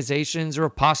organizations or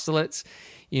apostolates,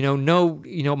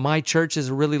 my church is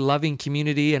a really loving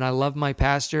community and I love my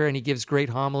pastor and he gives great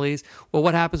homilies. Well,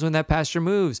 what happens when that pastor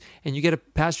moves and you get a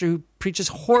pastor who preaches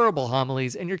horrible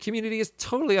homilies and your community is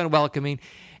totally unwelcoming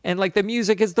and like the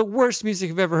music is the worst music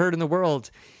you've ever heard in the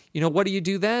world? What do you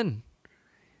do then?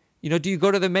 Do you go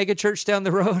to the mega church down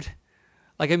the road?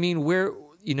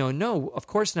 No, of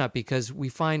course not, because we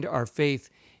find our faith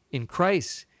in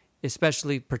Christ,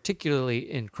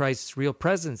 particularly in Christ's real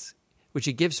presence, which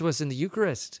he gives to us in the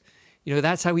Eucharist.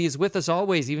 That's how he is with us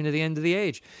always, even to the end of the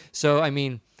age. So,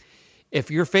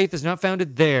 if your faith is not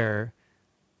founded there,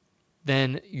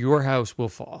 then your house will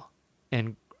fall.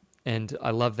 And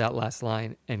I love that last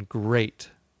line, and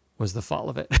great was the fall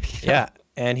of it. Yeah.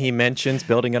 And he mentions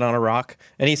building it on a rock,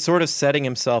 and he's sort of setting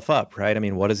himself up, right?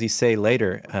 What does he say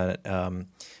later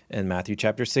in Matthew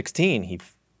chapter 16? He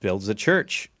builds a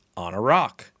church on a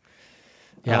rock.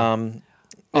 Yeah.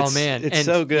 It's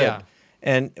so good. Yeah.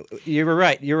 And you're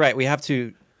right.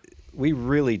 We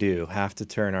really do have to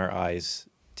turn our eyes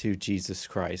to Jesus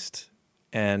Christ.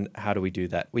 And how do we do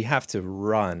that? We have to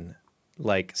run,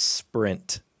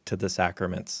 sprint to the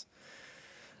sacraments.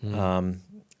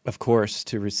 Of course,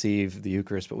 to receive the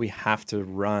Eucharist, but we have to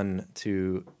run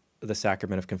to the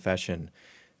sacrament of confession.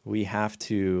 We have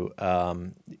to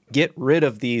get rid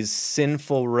of these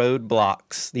sinful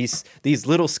roadblocks, these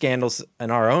little scandals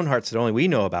in our own hearts that only we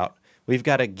know about. We've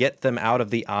got to get them out of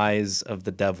the eyes of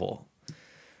the devil,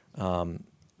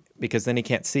 because then he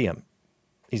can't see them.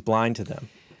 He's blind to them.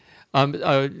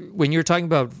 When you're talking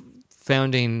about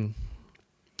founding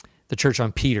the church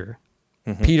on Peter,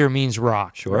 Peter means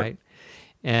rock, sure. Right?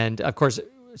 And of course,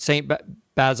 St.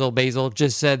 Basil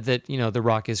just said that, the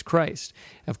rock is Christ.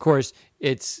 Of course,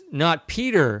 it's not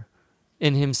Peter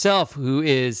in himself who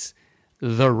is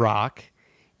the rock.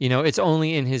 It's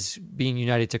only in his being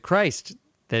united to Christ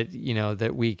that,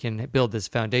 that we can build this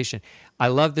foundation. I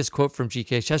love this quote from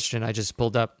G.K. Chesterton I just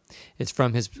pulled up. It's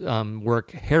from his work,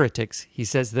 Heretics. He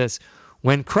says this: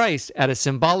 when Christ, at a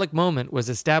symbolic moment, was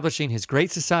establishing his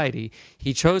great society,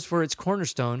 he chose for its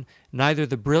cornerstone neither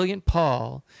the brilliant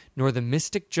Paul nor the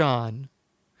mystic John,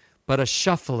 but a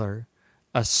shuffler,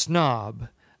 a snob,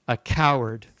 a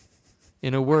coward,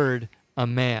 in a word, a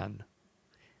man.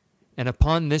 And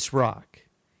upon this rock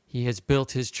he has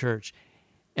built his church.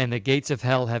 and the gates of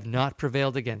hell have not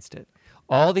prevailed against it.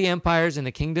 All the empires and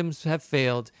the kingdoms have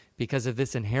failed because of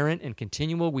this inherent and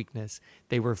continual weakness.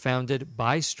 They were founded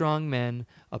by strong men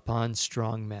upon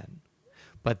strong men.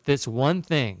 But this one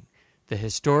thing, the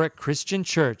historic Christian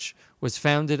church, was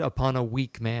founded upon a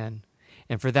weak man,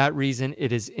 and for that reason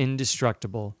it is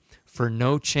indestructible, for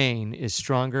no chain is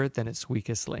stronger than its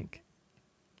weakest link.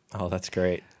 Oh, that's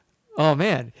great. Oh,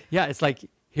 man. Yeah, it's like,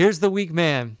 here's the weak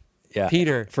man, Yeah.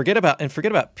 Peter. Forget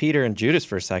about Peter and Judas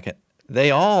for a second.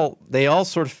 They've all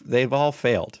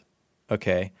failed.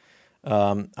 Okay.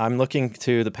 I'm looking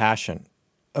to the Passion.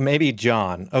 Maybe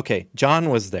John. Okay, John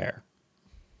was there.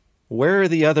 Where are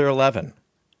the other 11?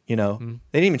 They didn't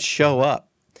even show up.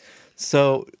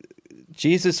 So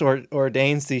Jesus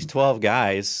ordains these 12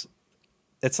 guys.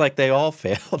 It's like they all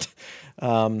failed.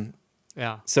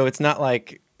 Yeah. So it's not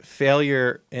like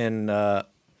failure in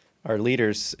our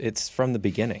leaders. It's from the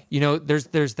beginning.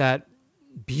 There's that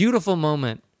beautiful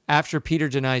moment after Peter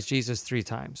denies Jesus 3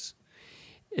 times.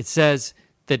 It says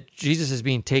that Jesus is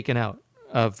being taken out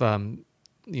of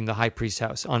the high priest's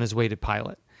house on his way to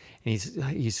Pilate. And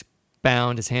he's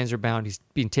bound, his hands are bound, he's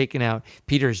being taken out.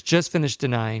 Peter has just finished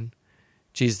denying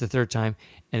Jesus the 3rd time,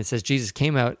 and it says Jesus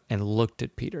came out and looked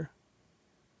at Peter.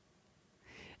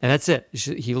 And that's it.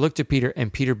 He looked at Peter,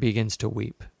 and Peter begins to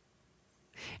weep.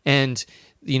 And,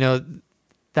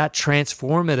 that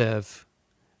transformative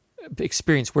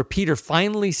experience where Peter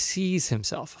finally sees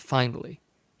himself,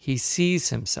 he sees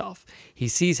himself. He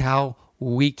sees how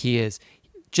weak he is.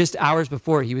 Just hours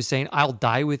before, he was saying, I'll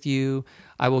die with you.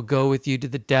 I will go with you to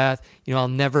the death. I'll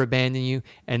never abandon you.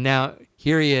 And now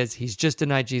here he is. He's just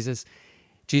denied Jesus.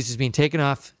 Jesus is being taken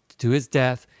off to his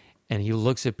death. And he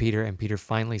looks at Peter, and Peter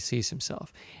finally sees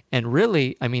himself. And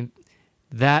really,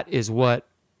 that is what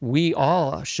we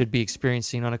all should be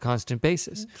experiencing on a constant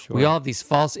basis. Sure. We all have these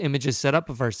false images set up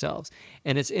of ourselves.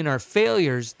 And it's in our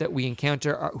failures that we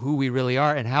encounter who we really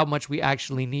are and how much we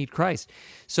actually need Christ.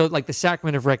 So like the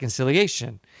sacrament of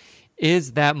reconciliation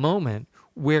is that moment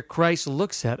where Christ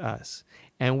looks at us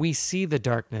and we see the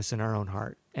darkness in our own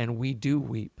heart and we do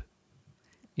weep.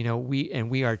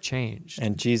 We are changed.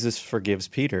 And Jesus forgives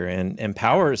Peter and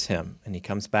empowers him, and he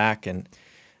comes back, and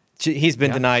he's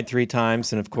been denied 3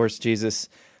 times, and of course Jesus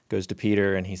goes to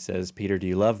Peter and he says, Peter, do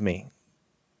you love me?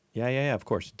 Yeah, of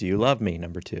course. Do you love me?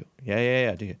 Number 2.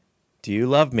 Yeah. Do you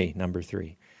love me? Number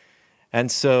 3. And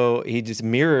so he just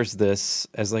mirrors this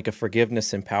as like a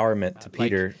forgiveness empowerment to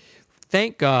Peter.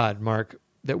 Thank God, Mark,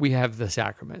 that we have the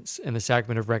sacraments and the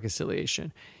sacrament of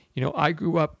reconciliation. I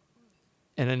grew up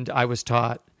and I was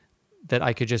taught that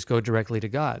I could just go directly to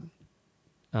God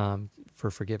for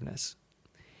forgiveness.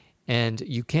 And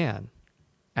you can,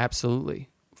 absolutely,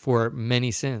 for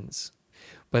many sins.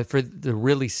 But for the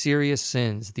really serious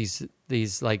sins,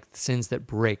 these like sins that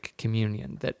break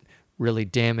communion, that really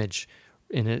damage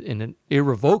in an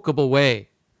irrevocable way,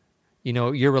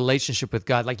 your relationship with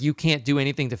God, like you can't do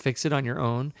anything to fix it on your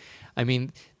own.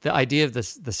 The idea of the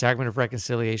sacrament of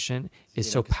reconciliation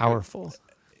is so powerful.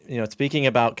 Speaking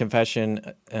about confession,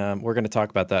 we're going to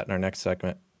talk about that in our next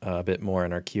segment a bit more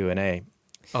in our Q&A.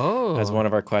 Oh. As one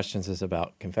of our questions is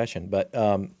about confession. But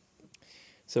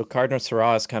so Cardinal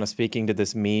Sarah is kind of speaking to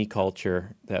this me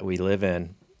culture that we live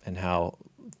in and how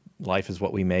life is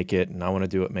what we make it, and I want to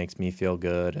do what makes me feel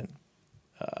good.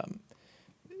 And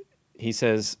he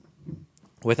says,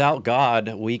 without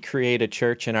God, we create a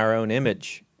church in our own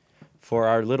image for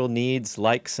our little needs,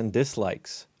 likes, and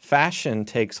dislikes. Fashion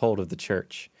takes hold of the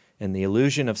church, and the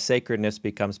illusion of sacredness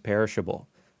becomes perishable,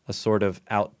 a sort of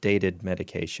outdated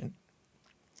medication.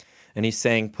 And he's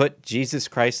saying, put Jesus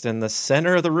Christ in the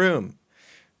center of the room,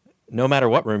 no matter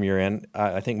what room you're in.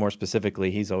 I think more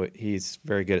specifically, he's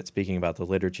very good at speaking about the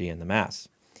liturgy and the Mass.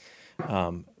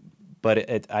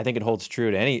 But I think it holds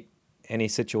true to any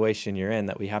situation you're in,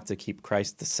 that we have to keep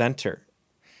Christ the center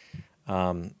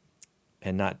and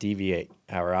not deviate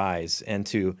our eyes, and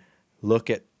to look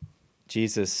at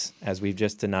Jesus as we've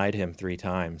just denied him 3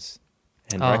 times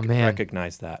and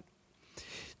recognize that.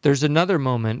 There's another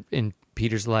moment in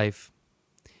Peter's life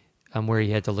where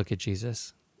he had to look at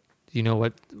Jesus. Do you know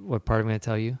what part I'm going to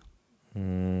tell you?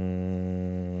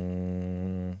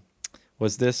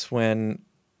 Was this when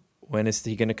is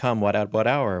he going to come? What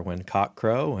hour? When cock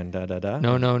crow and da-da-da?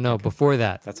 No. Before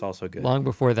that. That's also good. Long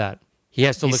before that. He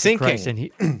has to look at Christ,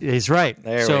 and he's right.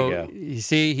 There so, we go. You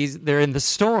see, they're in the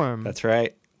storm. That's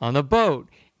right. On the boat,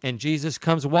 and Jesus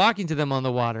comes walking to them on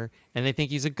the water, and they think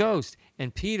he's a ghost.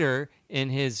 And Peter, in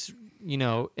his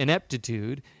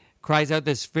ineptitude, cries out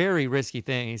this very risky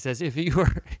thing. He says, if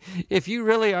you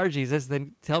really are Jesus,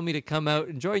 then tell me to come out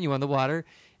and join you on the water.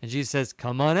 And Jesus says,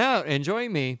 come on out and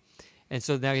join me. And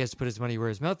so now he has to put his money where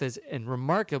his mouth is. And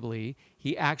remarkably,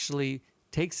 he actually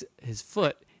takes his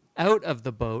foot out of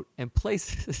the boat and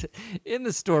places it in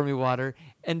the stormy water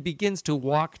and begins to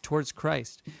walk towards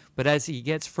Christ. But as he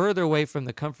gets further away from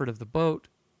the comfort of the boat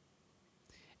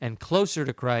and closer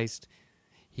to Christ,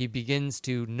 he begins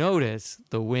to notice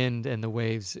the wind and the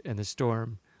waves and the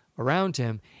storm around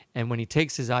him. And when he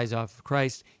takes his eyes off of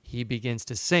Christ, he begins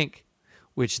to sink,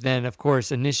 which then, of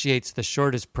course, initiates the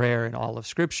shortest prayer in all of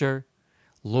Scripture: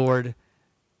 Lord,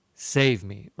 save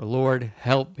me, or Lord,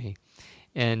 help me.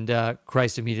 And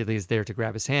Christ immediately is there to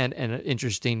grab his hand. And an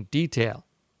interesting detail,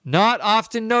 not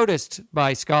often noticed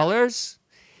by scholars,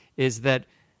 is that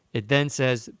it then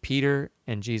says Peter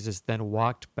and Jesus then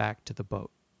walked back to the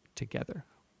boat together.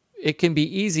 It can be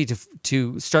easy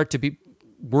to start to be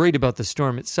worried about the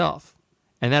storm itself,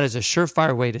 and that is a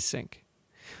surefire way to sink.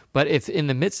 But if in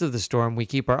the midst of the storm we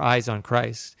keep our eyes on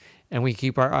Christ and we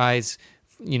keep our eyes,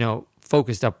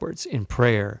 focused upwards in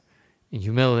prayer, in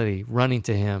humility, running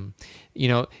to him,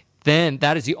 then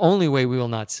that is the only way we will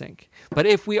not sink. But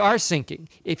if we are sinking,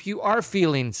 if you are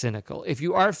feeling cynical, if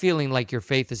you are feeling like your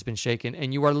faith has been shaken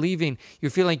and you are leaving, you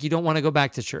feel like you don't want to go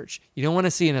back to church, you don't want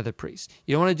to see another priest,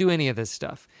 you don't want to do any of this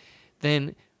stuff,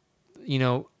 then,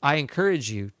 I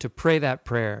encourage you to pray that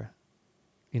prayer,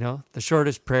 the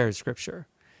shortest prayer in Scripture,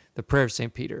 the prayer of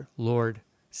St. Peter: Lord,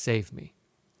 save me.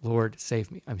 Lord,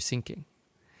 save me. I'm sinking.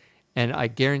 And I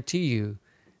guarantee you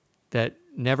that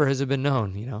never has it been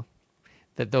known,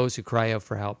 that those who cry out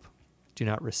for help do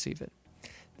not receive it.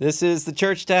 This is the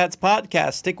Church Dads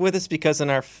Podcast. Stick with us, because in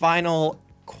our final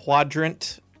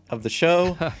quadrant of the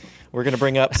show, we're going to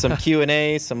bring up some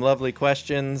Q&A, some lovely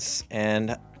questions,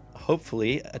 and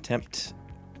hopefully attempt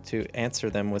to answer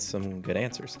them with some good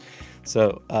answers.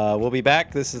 So we'll be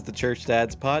back. This is the Church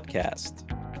Dads Podcast.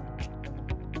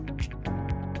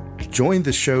 Join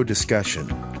the show discussion.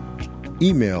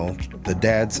 Email the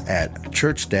dads at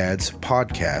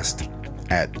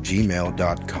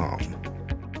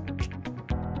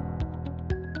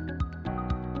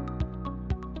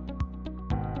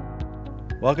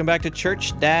Welcome back to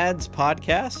Church Dads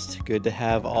Podcast. Good to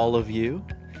have all of you.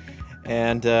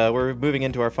 And we're moving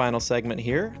into our final segment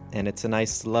here, and it's a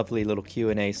nice, lovely little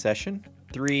Q&A session.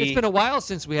 It's been a while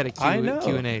since we had a Q&A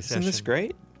session. Isn't this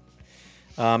great?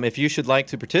 If you should like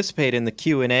to participate in the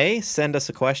Q&A, send us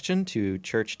a question to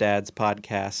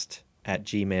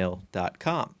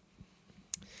churchdadspodcast@gmail.com.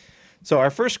 So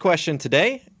our first question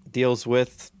today deals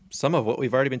with some of what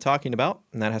we've already been talking about,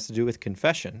 and that has to do with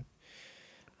confession.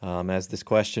 As this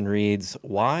question reads,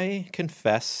 why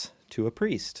confess to a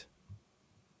priest?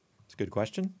 It's a good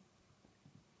question.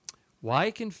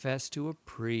 Why confess to a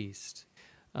priest?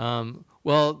 The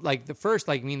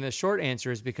short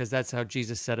answer is because that's how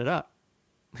Jesus set it up.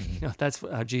 That's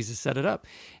how Jesus set it up.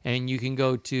 And you can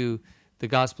go to the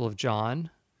Gospel of John,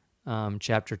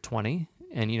 chapter 20,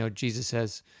 and, Jesus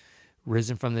has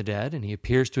risen from the dead, and he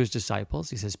appears to his disciples.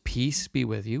 He says, peace be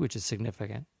with you, which is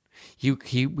significant. He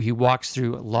walks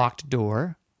through a locked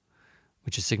door,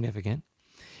 which is significant.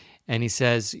 And he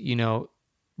says,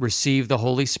 receive the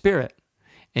Holy Spirit.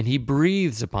 And he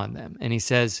breathes upon them. And he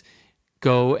says,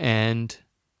 go and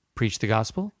preach the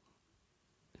gospel?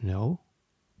 No.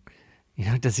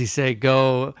 Does he say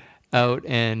go out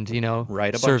and,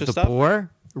 write a serve bunch of the stuff? poor?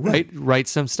 Write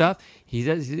some stuff? He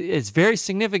does. It's very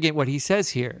significant what he says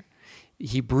here.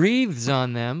 He breathes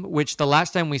on them, which the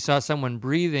last time we saw God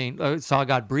breathing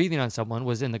on someone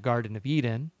was in the Garden of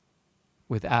Eden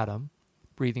with Adam,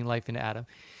 breathing life into Adam.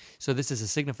 So this is a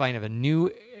signifying of a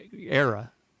new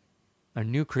era, a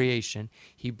new creation.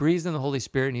 He breathes in the Holy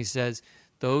Spirit and he says,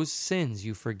 those sins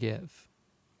you forgive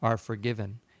are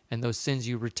forgiven, and those sins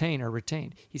you retain are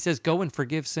retained. He says, go and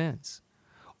forgive sins.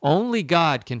 Only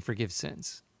God can forgive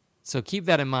sins. So keep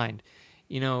that in mind.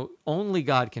 Only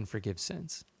God can forgive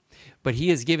sins. But he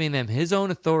is giving them his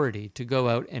own authority to go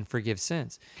out and forgive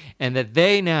sins. And that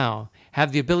they now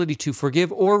have the ability to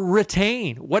forgive or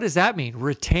retain. What does that mean?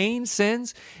 Retain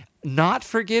sins? Not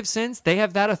forgive sins? They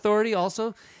have that authority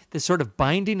also? This sort of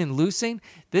binding and loosing?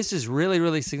 This is really,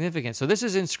 really significant. So this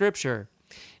is in Scripture.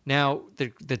 Now,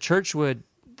 the church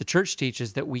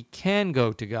teaches that we can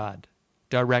go to God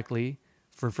directly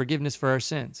for forgiveness for our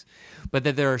sins. But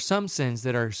that there are some sins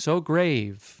that are so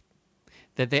grave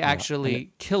that they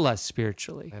actually kill us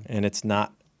spiritually. And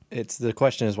the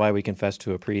question is why we confess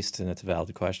to a priest, and it's a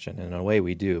valid question. And in a way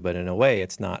we do, but in a way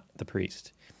it's not the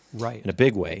priest. Right. In a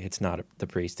big way, it's not the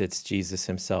priest, it's Jesus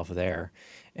himself there.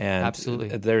 And absolutely.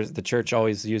 The church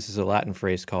always uses a Latin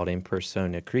phrase called in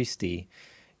persona Christi.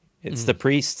 It's the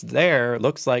priest there,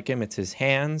 looks like him, it's his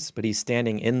hands, but he's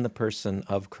standing in the person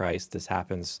of Christ. This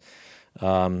happens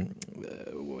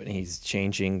when he's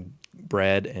changing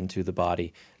bread into the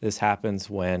body. This happens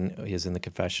when he's in the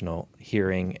confessional,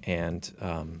 hearing and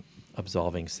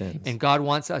absolving sins. And God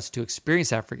wants us to experience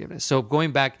that forgiveness. So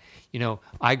going back,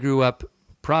 I grew up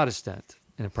Protestant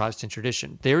in a Protestant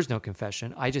tradition. There's no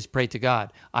confession. I just prayed to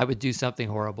God. I would do something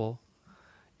horrible,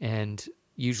 and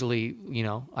usually,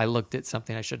 I looked at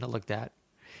something I shouldn't have looked at,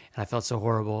 and I felt so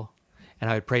horrible. And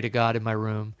I would pray to God in my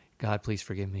room, God, please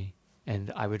forgive me.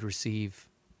 And I would receive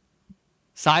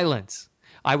silence.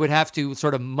 I would have to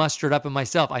sort of muster it up in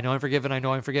myself. I know I'm forgiven. I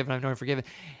know I'm forgiven. I know I'm forgiven.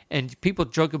 And people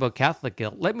joke about Catholic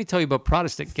guilt. Let me tell you about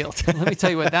Protestant guilt. Let me tell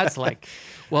you what that's like.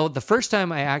 Well, the first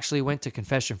time I actually went to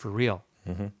confession for real,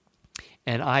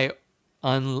 and I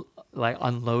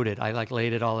unloaded. I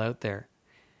laid it all out there.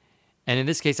 And in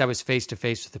this case, I was face to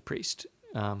face with the priest,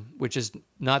 which is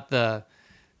not the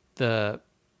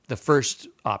first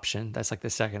option. That's like the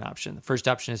second option. The first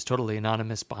option is totally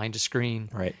anonymous behind a screen.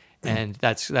 Right. And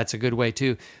that's a good way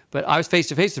too. But I was face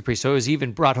to face with the priest, so it was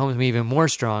even brought home to me even more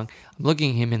strong. I'm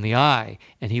looking him in the eye,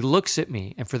 and he looks at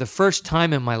me. And for the first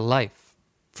time in my life,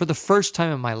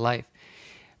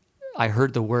 I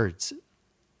heard the words,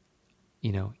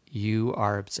 you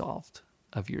are absolved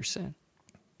of your sin.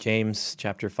 James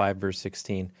chapter 5, verse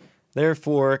 16.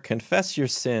 Therefore, confess your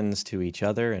sins to each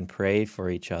other and pray for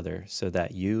each other so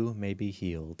that you may be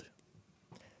healed.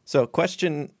 So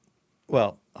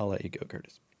I'll let you go,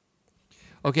 Curtis.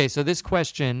 Okay, so this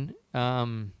question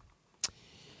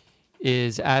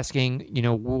is asking,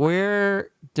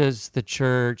 where does the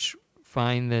church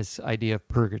find this idea of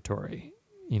purgatory?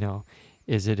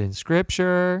 Is it in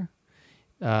Scripture?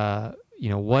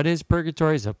 What is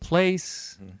purgatory? Is it a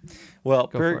place? Well,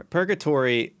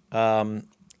 purgatory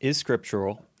is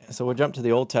scriptural. So we'll jump to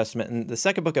the Old Testament. In the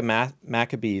second book of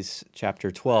Maccabees,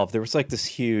 chapter 12, there was like this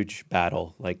huge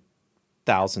battle, like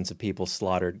thousands of people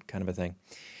slaughtered kind of a thing.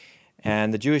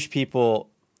 And the Jewish people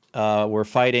were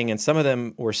fighting, and some of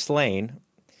them were slain.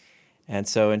 And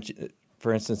so,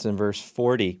 for instance, in verse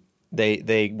 40,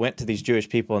 they went to these Jewish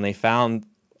people, and they found,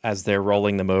 as they're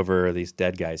rolling them over, these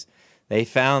dead guys, they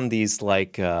found these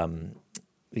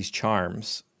these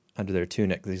charms under their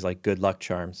tunic, these like good luck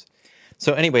charms.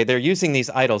 So anyway, they're using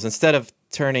these idols instead of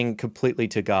turning completely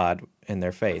to God in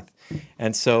their faith.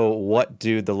 And so what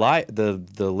do the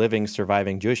living,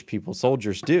 surviving Jewish people,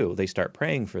 soldiers, do? They start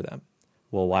praying for them.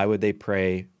 Well, why would they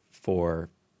pray for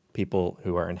people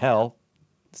who are in hell?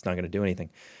 It's not going to do anything.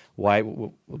 Why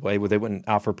would they wouldn't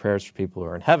offer prayers for people who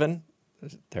are in heaven?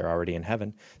 They're already in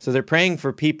heaven. So they're praying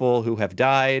for people who have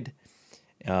died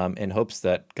in hopes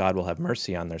that God will have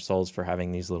mercy on their souls for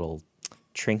having these little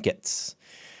trinkets.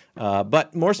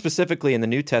 But more specifically in the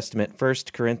New Testament, 1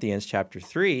 Corinthians chapter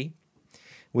 3,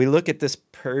 we look at this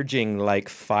purging like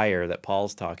fire that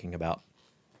Paul's talking about.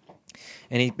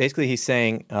 And he's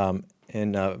saying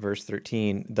in verse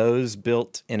 13, those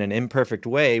built in an imperfect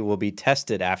way will be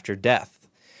tested after death.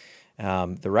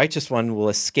 The righteous one will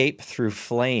escape through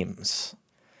flames.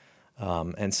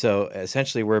 And so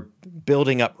essentially we're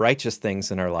building up righteous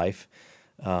things in our life,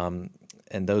 and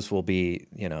those will be,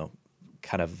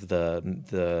 kind of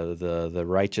the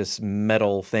righteous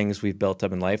metal things we've built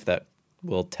up in life that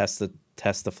will test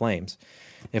the flames.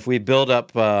 If we build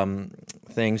up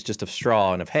things just of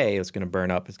straw and of hay, it's going to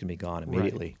burn up. It's going to be gone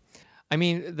immediately. Right. I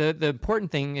mean, the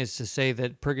important thing is to say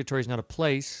that purgatory is not a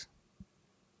place,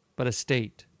 but a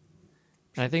state.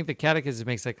 And I think the Catechism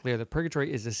makes that clear, that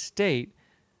purgatory is a state,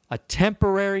 a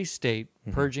temporary state,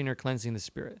 purging or cleansing the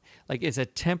spirit. Like, it's a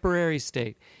temporary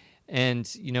state.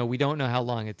 And, we don't know how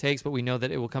long it takes, but we know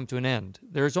that it will come to an end.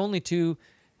 There's only two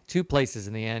places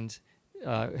in the end,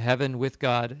 heaven with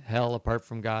God, hell apart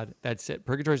from God. That's it.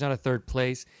 Purgatory is not a third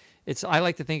place. I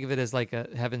like to think of it as like a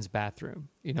heaven's bathroom,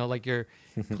 like you're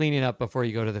cleaning up before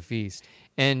you go to the feast.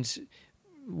 And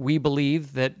we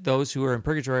believe that those who are in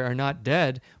purgatory are not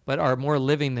dead, but are more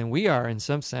living than we are in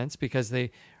some sense, because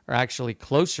they are actually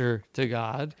closer to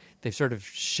God. They've sort of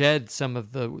shed some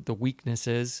of the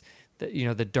weaknesses,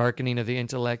 the darkening of the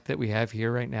intellect that we have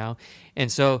here right now.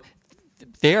 And so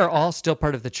they are all still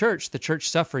part of the church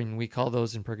suffering. We call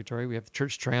those in purgatory. We have the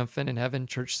church triumphant in heaven,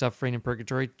 church suffering in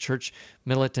purgatory, church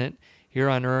militant here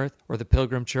on earth, or the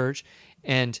pilgrim church.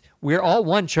 And we're all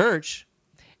one church.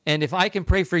 And if I can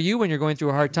pray for you when you're going through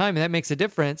a hard time, and that makes a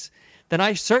difference, then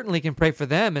I certainly can pray for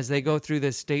them as they go through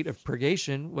this state of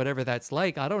purgation, whatever that's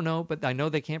like. I don't know, but I know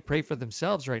they can't pray for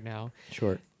themselves right now.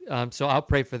 Sure. So I'll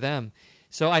pray for them.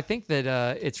 So I think that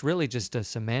it's really just a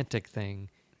semantic thing.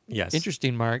 Yes.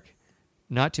 Interesting, Mark.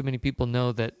 Not too many people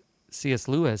know that C.S.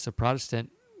 Lewis, a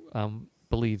Protestant,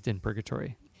 believed in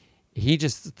purgatory. He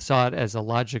just saw it as a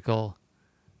logical,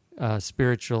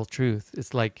 spiritual truth.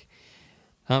 It's like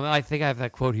I think I have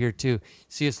that quote here too.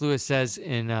 C.S. Lewis says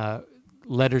in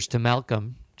Letters to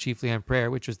Malcolm, Chiefly on Prayer,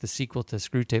 which was the sequel to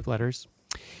Screwtape Letters,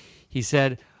 he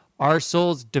said, "Our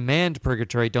souls demand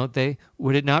purgatory, don't they?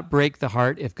 Would it not break the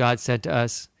heart if God said to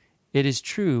us, 'It is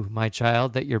true, my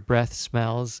child, that your breath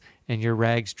smells and your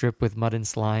rags drip with mud and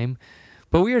slime.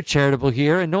 But we are charitable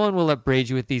here, and no one will upbraid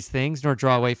you with these things, nor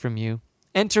draw away from you.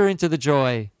 Enter into the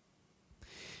joy.'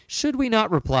 Should we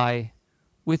not reply,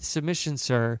 'With submission,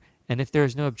 sir, and if there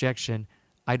is no objection,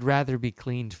 I'd rather be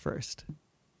cleaned first'?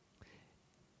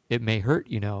 It may hurt,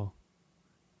 you know.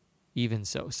 Even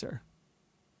so, sir.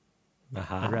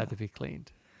 Aha. I'd rather be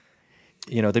cleaned."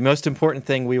 You know, the most important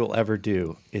thing we will ever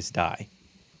do is die.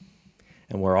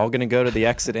 And we're all going to go to the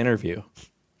exit interview.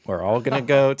 We're all going to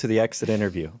go to the exit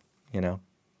interview, you know.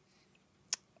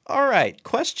 All right,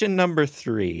 question number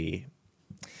 3.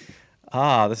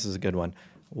 This is a good one.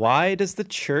 Why does the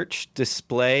church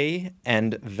display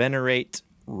and venerate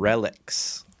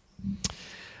relics?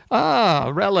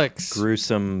 Relics.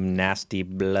 Gruesome, nasty,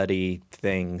 bloody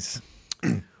things.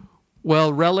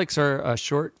 Well, relics are a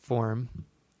short form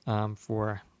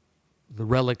for the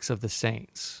relics of the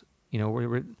saints. You know,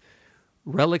 we're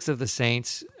relics of the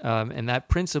saints, and that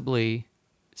principally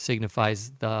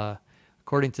signifies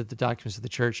according to the documents of the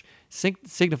church,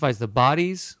 signifies the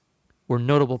bodies or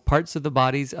notable parts of the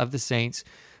bodies of the saints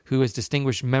who, as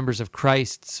distinguished members of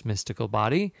Christ's mystical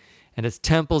body and as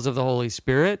temples of the Holy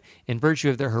Spirit, in virtue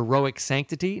of their heroic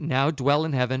sanctity, now dwell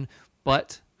in heaven,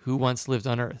 but who once lived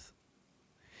on earth.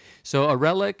 So a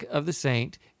relic of the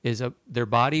saint is their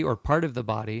body or part of the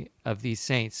body of these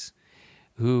saints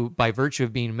who, by virtue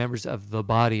of being members of the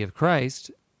body of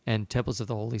Christ and temples of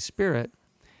the Holy Spirit,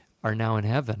 are now in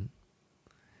heaven.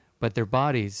 But their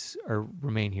bodies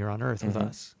remain here on earth with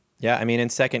us. Yeah, I mean, in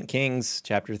 2 Kings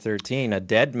chapter 13, a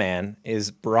dead man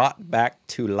is brought back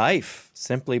to life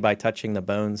simply by touching the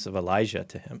bones of Elijah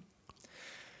to him.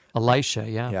 Elisha,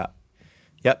 yeah. Yeah.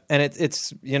 Yep, and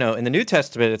it's you know, in the New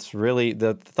Testament, it's really,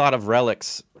 the thought of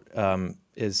relics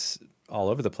is all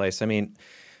over the place. I mean,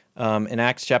 in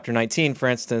Acts chapter 19, for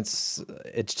instance,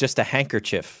 it's just a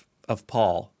handkerchief of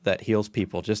Paul that heals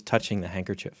people, just touching the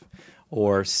handkerchief.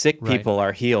 Or sick people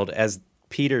are healed as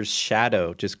Peter's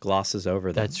shadow just glosses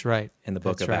over them. That's right. In the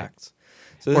book That's of right. Acts.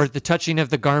 So Or the touching of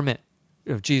the garment,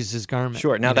 of Jesus' garment.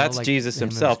 Sure. Now that's like Jesus the hem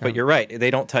of his himself, but garment. you're right. They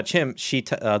don't touch him.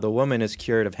 The woman is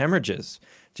cured of hemorrhages,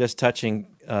 just touching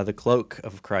the cloak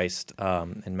of Christ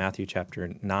in Matthew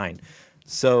chapter 9.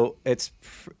 So it's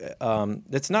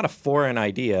not a foreign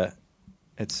idea.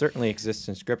 It certainly exists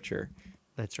in Scripture.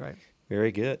 That's right.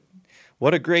 Very good.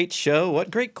 What a great show.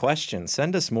 What great questions.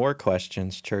 Send us more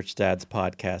questions,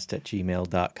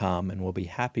 churchdads.podcast@gmail.com, and we'll be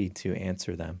happy to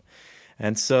answer them.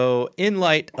 And so in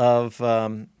light of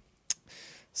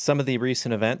some of the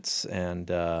recent events and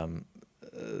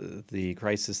the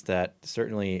crisis that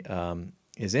certainly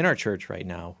is in our church right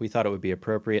now, we thought it would be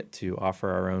appropriate to offer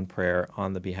our own prayer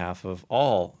on the behalf of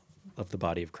all of the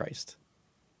body of Christ.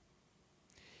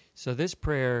 So this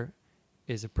prayer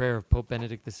is a prayer of Pope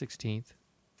Benedict XVI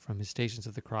from his Stations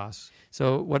of the Cross.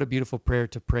 So what a beautiful prayer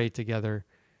to pray together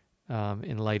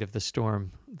in light of the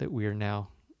storm that we are now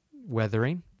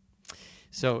weathering.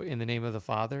 So in the name of the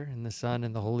Father, and the Son,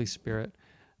 and the Holy Spirit,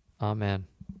 Amen.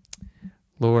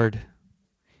 Lord,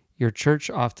 your church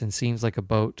often seems like a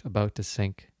boat about to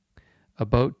sink, a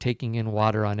boat taking in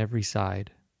water on every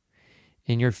side.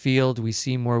 In your field we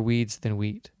see more weeds than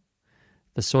wheat.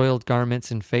 The soiled garments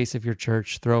and face of your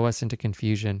church throw us into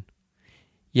confusion.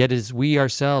 Yet it is we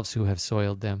ourselves who have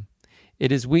soiled them.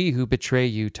 It is we who betray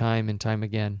you time and time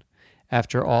again,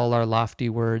 after all our lofty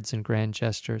words and grand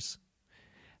gestures.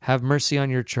 Have mercy on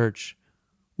your church.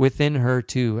 Within her,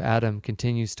 too, Adam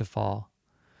continues to fall.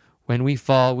 When we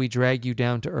fall, we drag you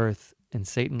down to earth, and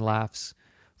Satan laughs,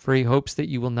 for he hopes that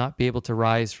you will not be able to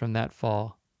rise from that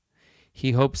fall.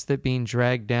 He hopes that being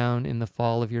dragged down in the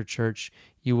fall of your church,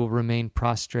 you will remain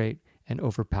prostrate and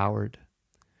overpowered.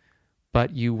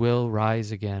 But you will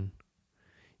rise again.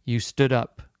 You stood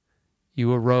up,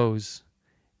 you arose,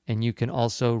 and you can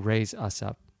also raise us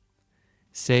up.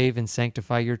 Save and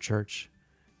sanctify your church.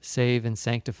 Save and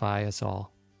sanctify us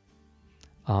all.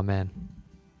 Amen. In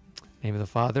the name of the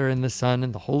Father, and the Son,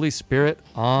 and the Holy Spirit.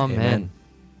 Amen. Amen.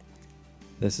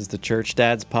 This is the Church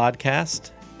Dads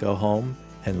Podcast. Go home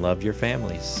and love your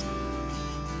families.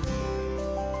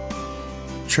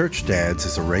 Church Dads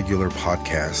is a regular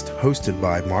podcast hosted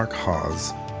by Mark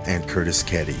Haas and Curtis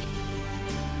Keddy.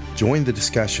 Join the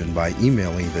discussion by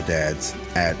emailing the dads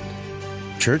at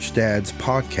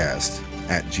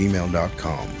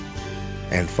churchdadspodcast@gmail.com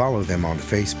and follow them on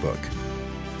Facebook,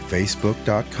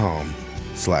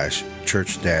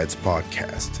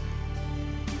 facebook.com/churchdadspodcast.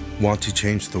 Want to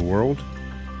change the world?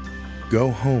 Go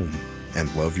home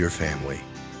and love your family.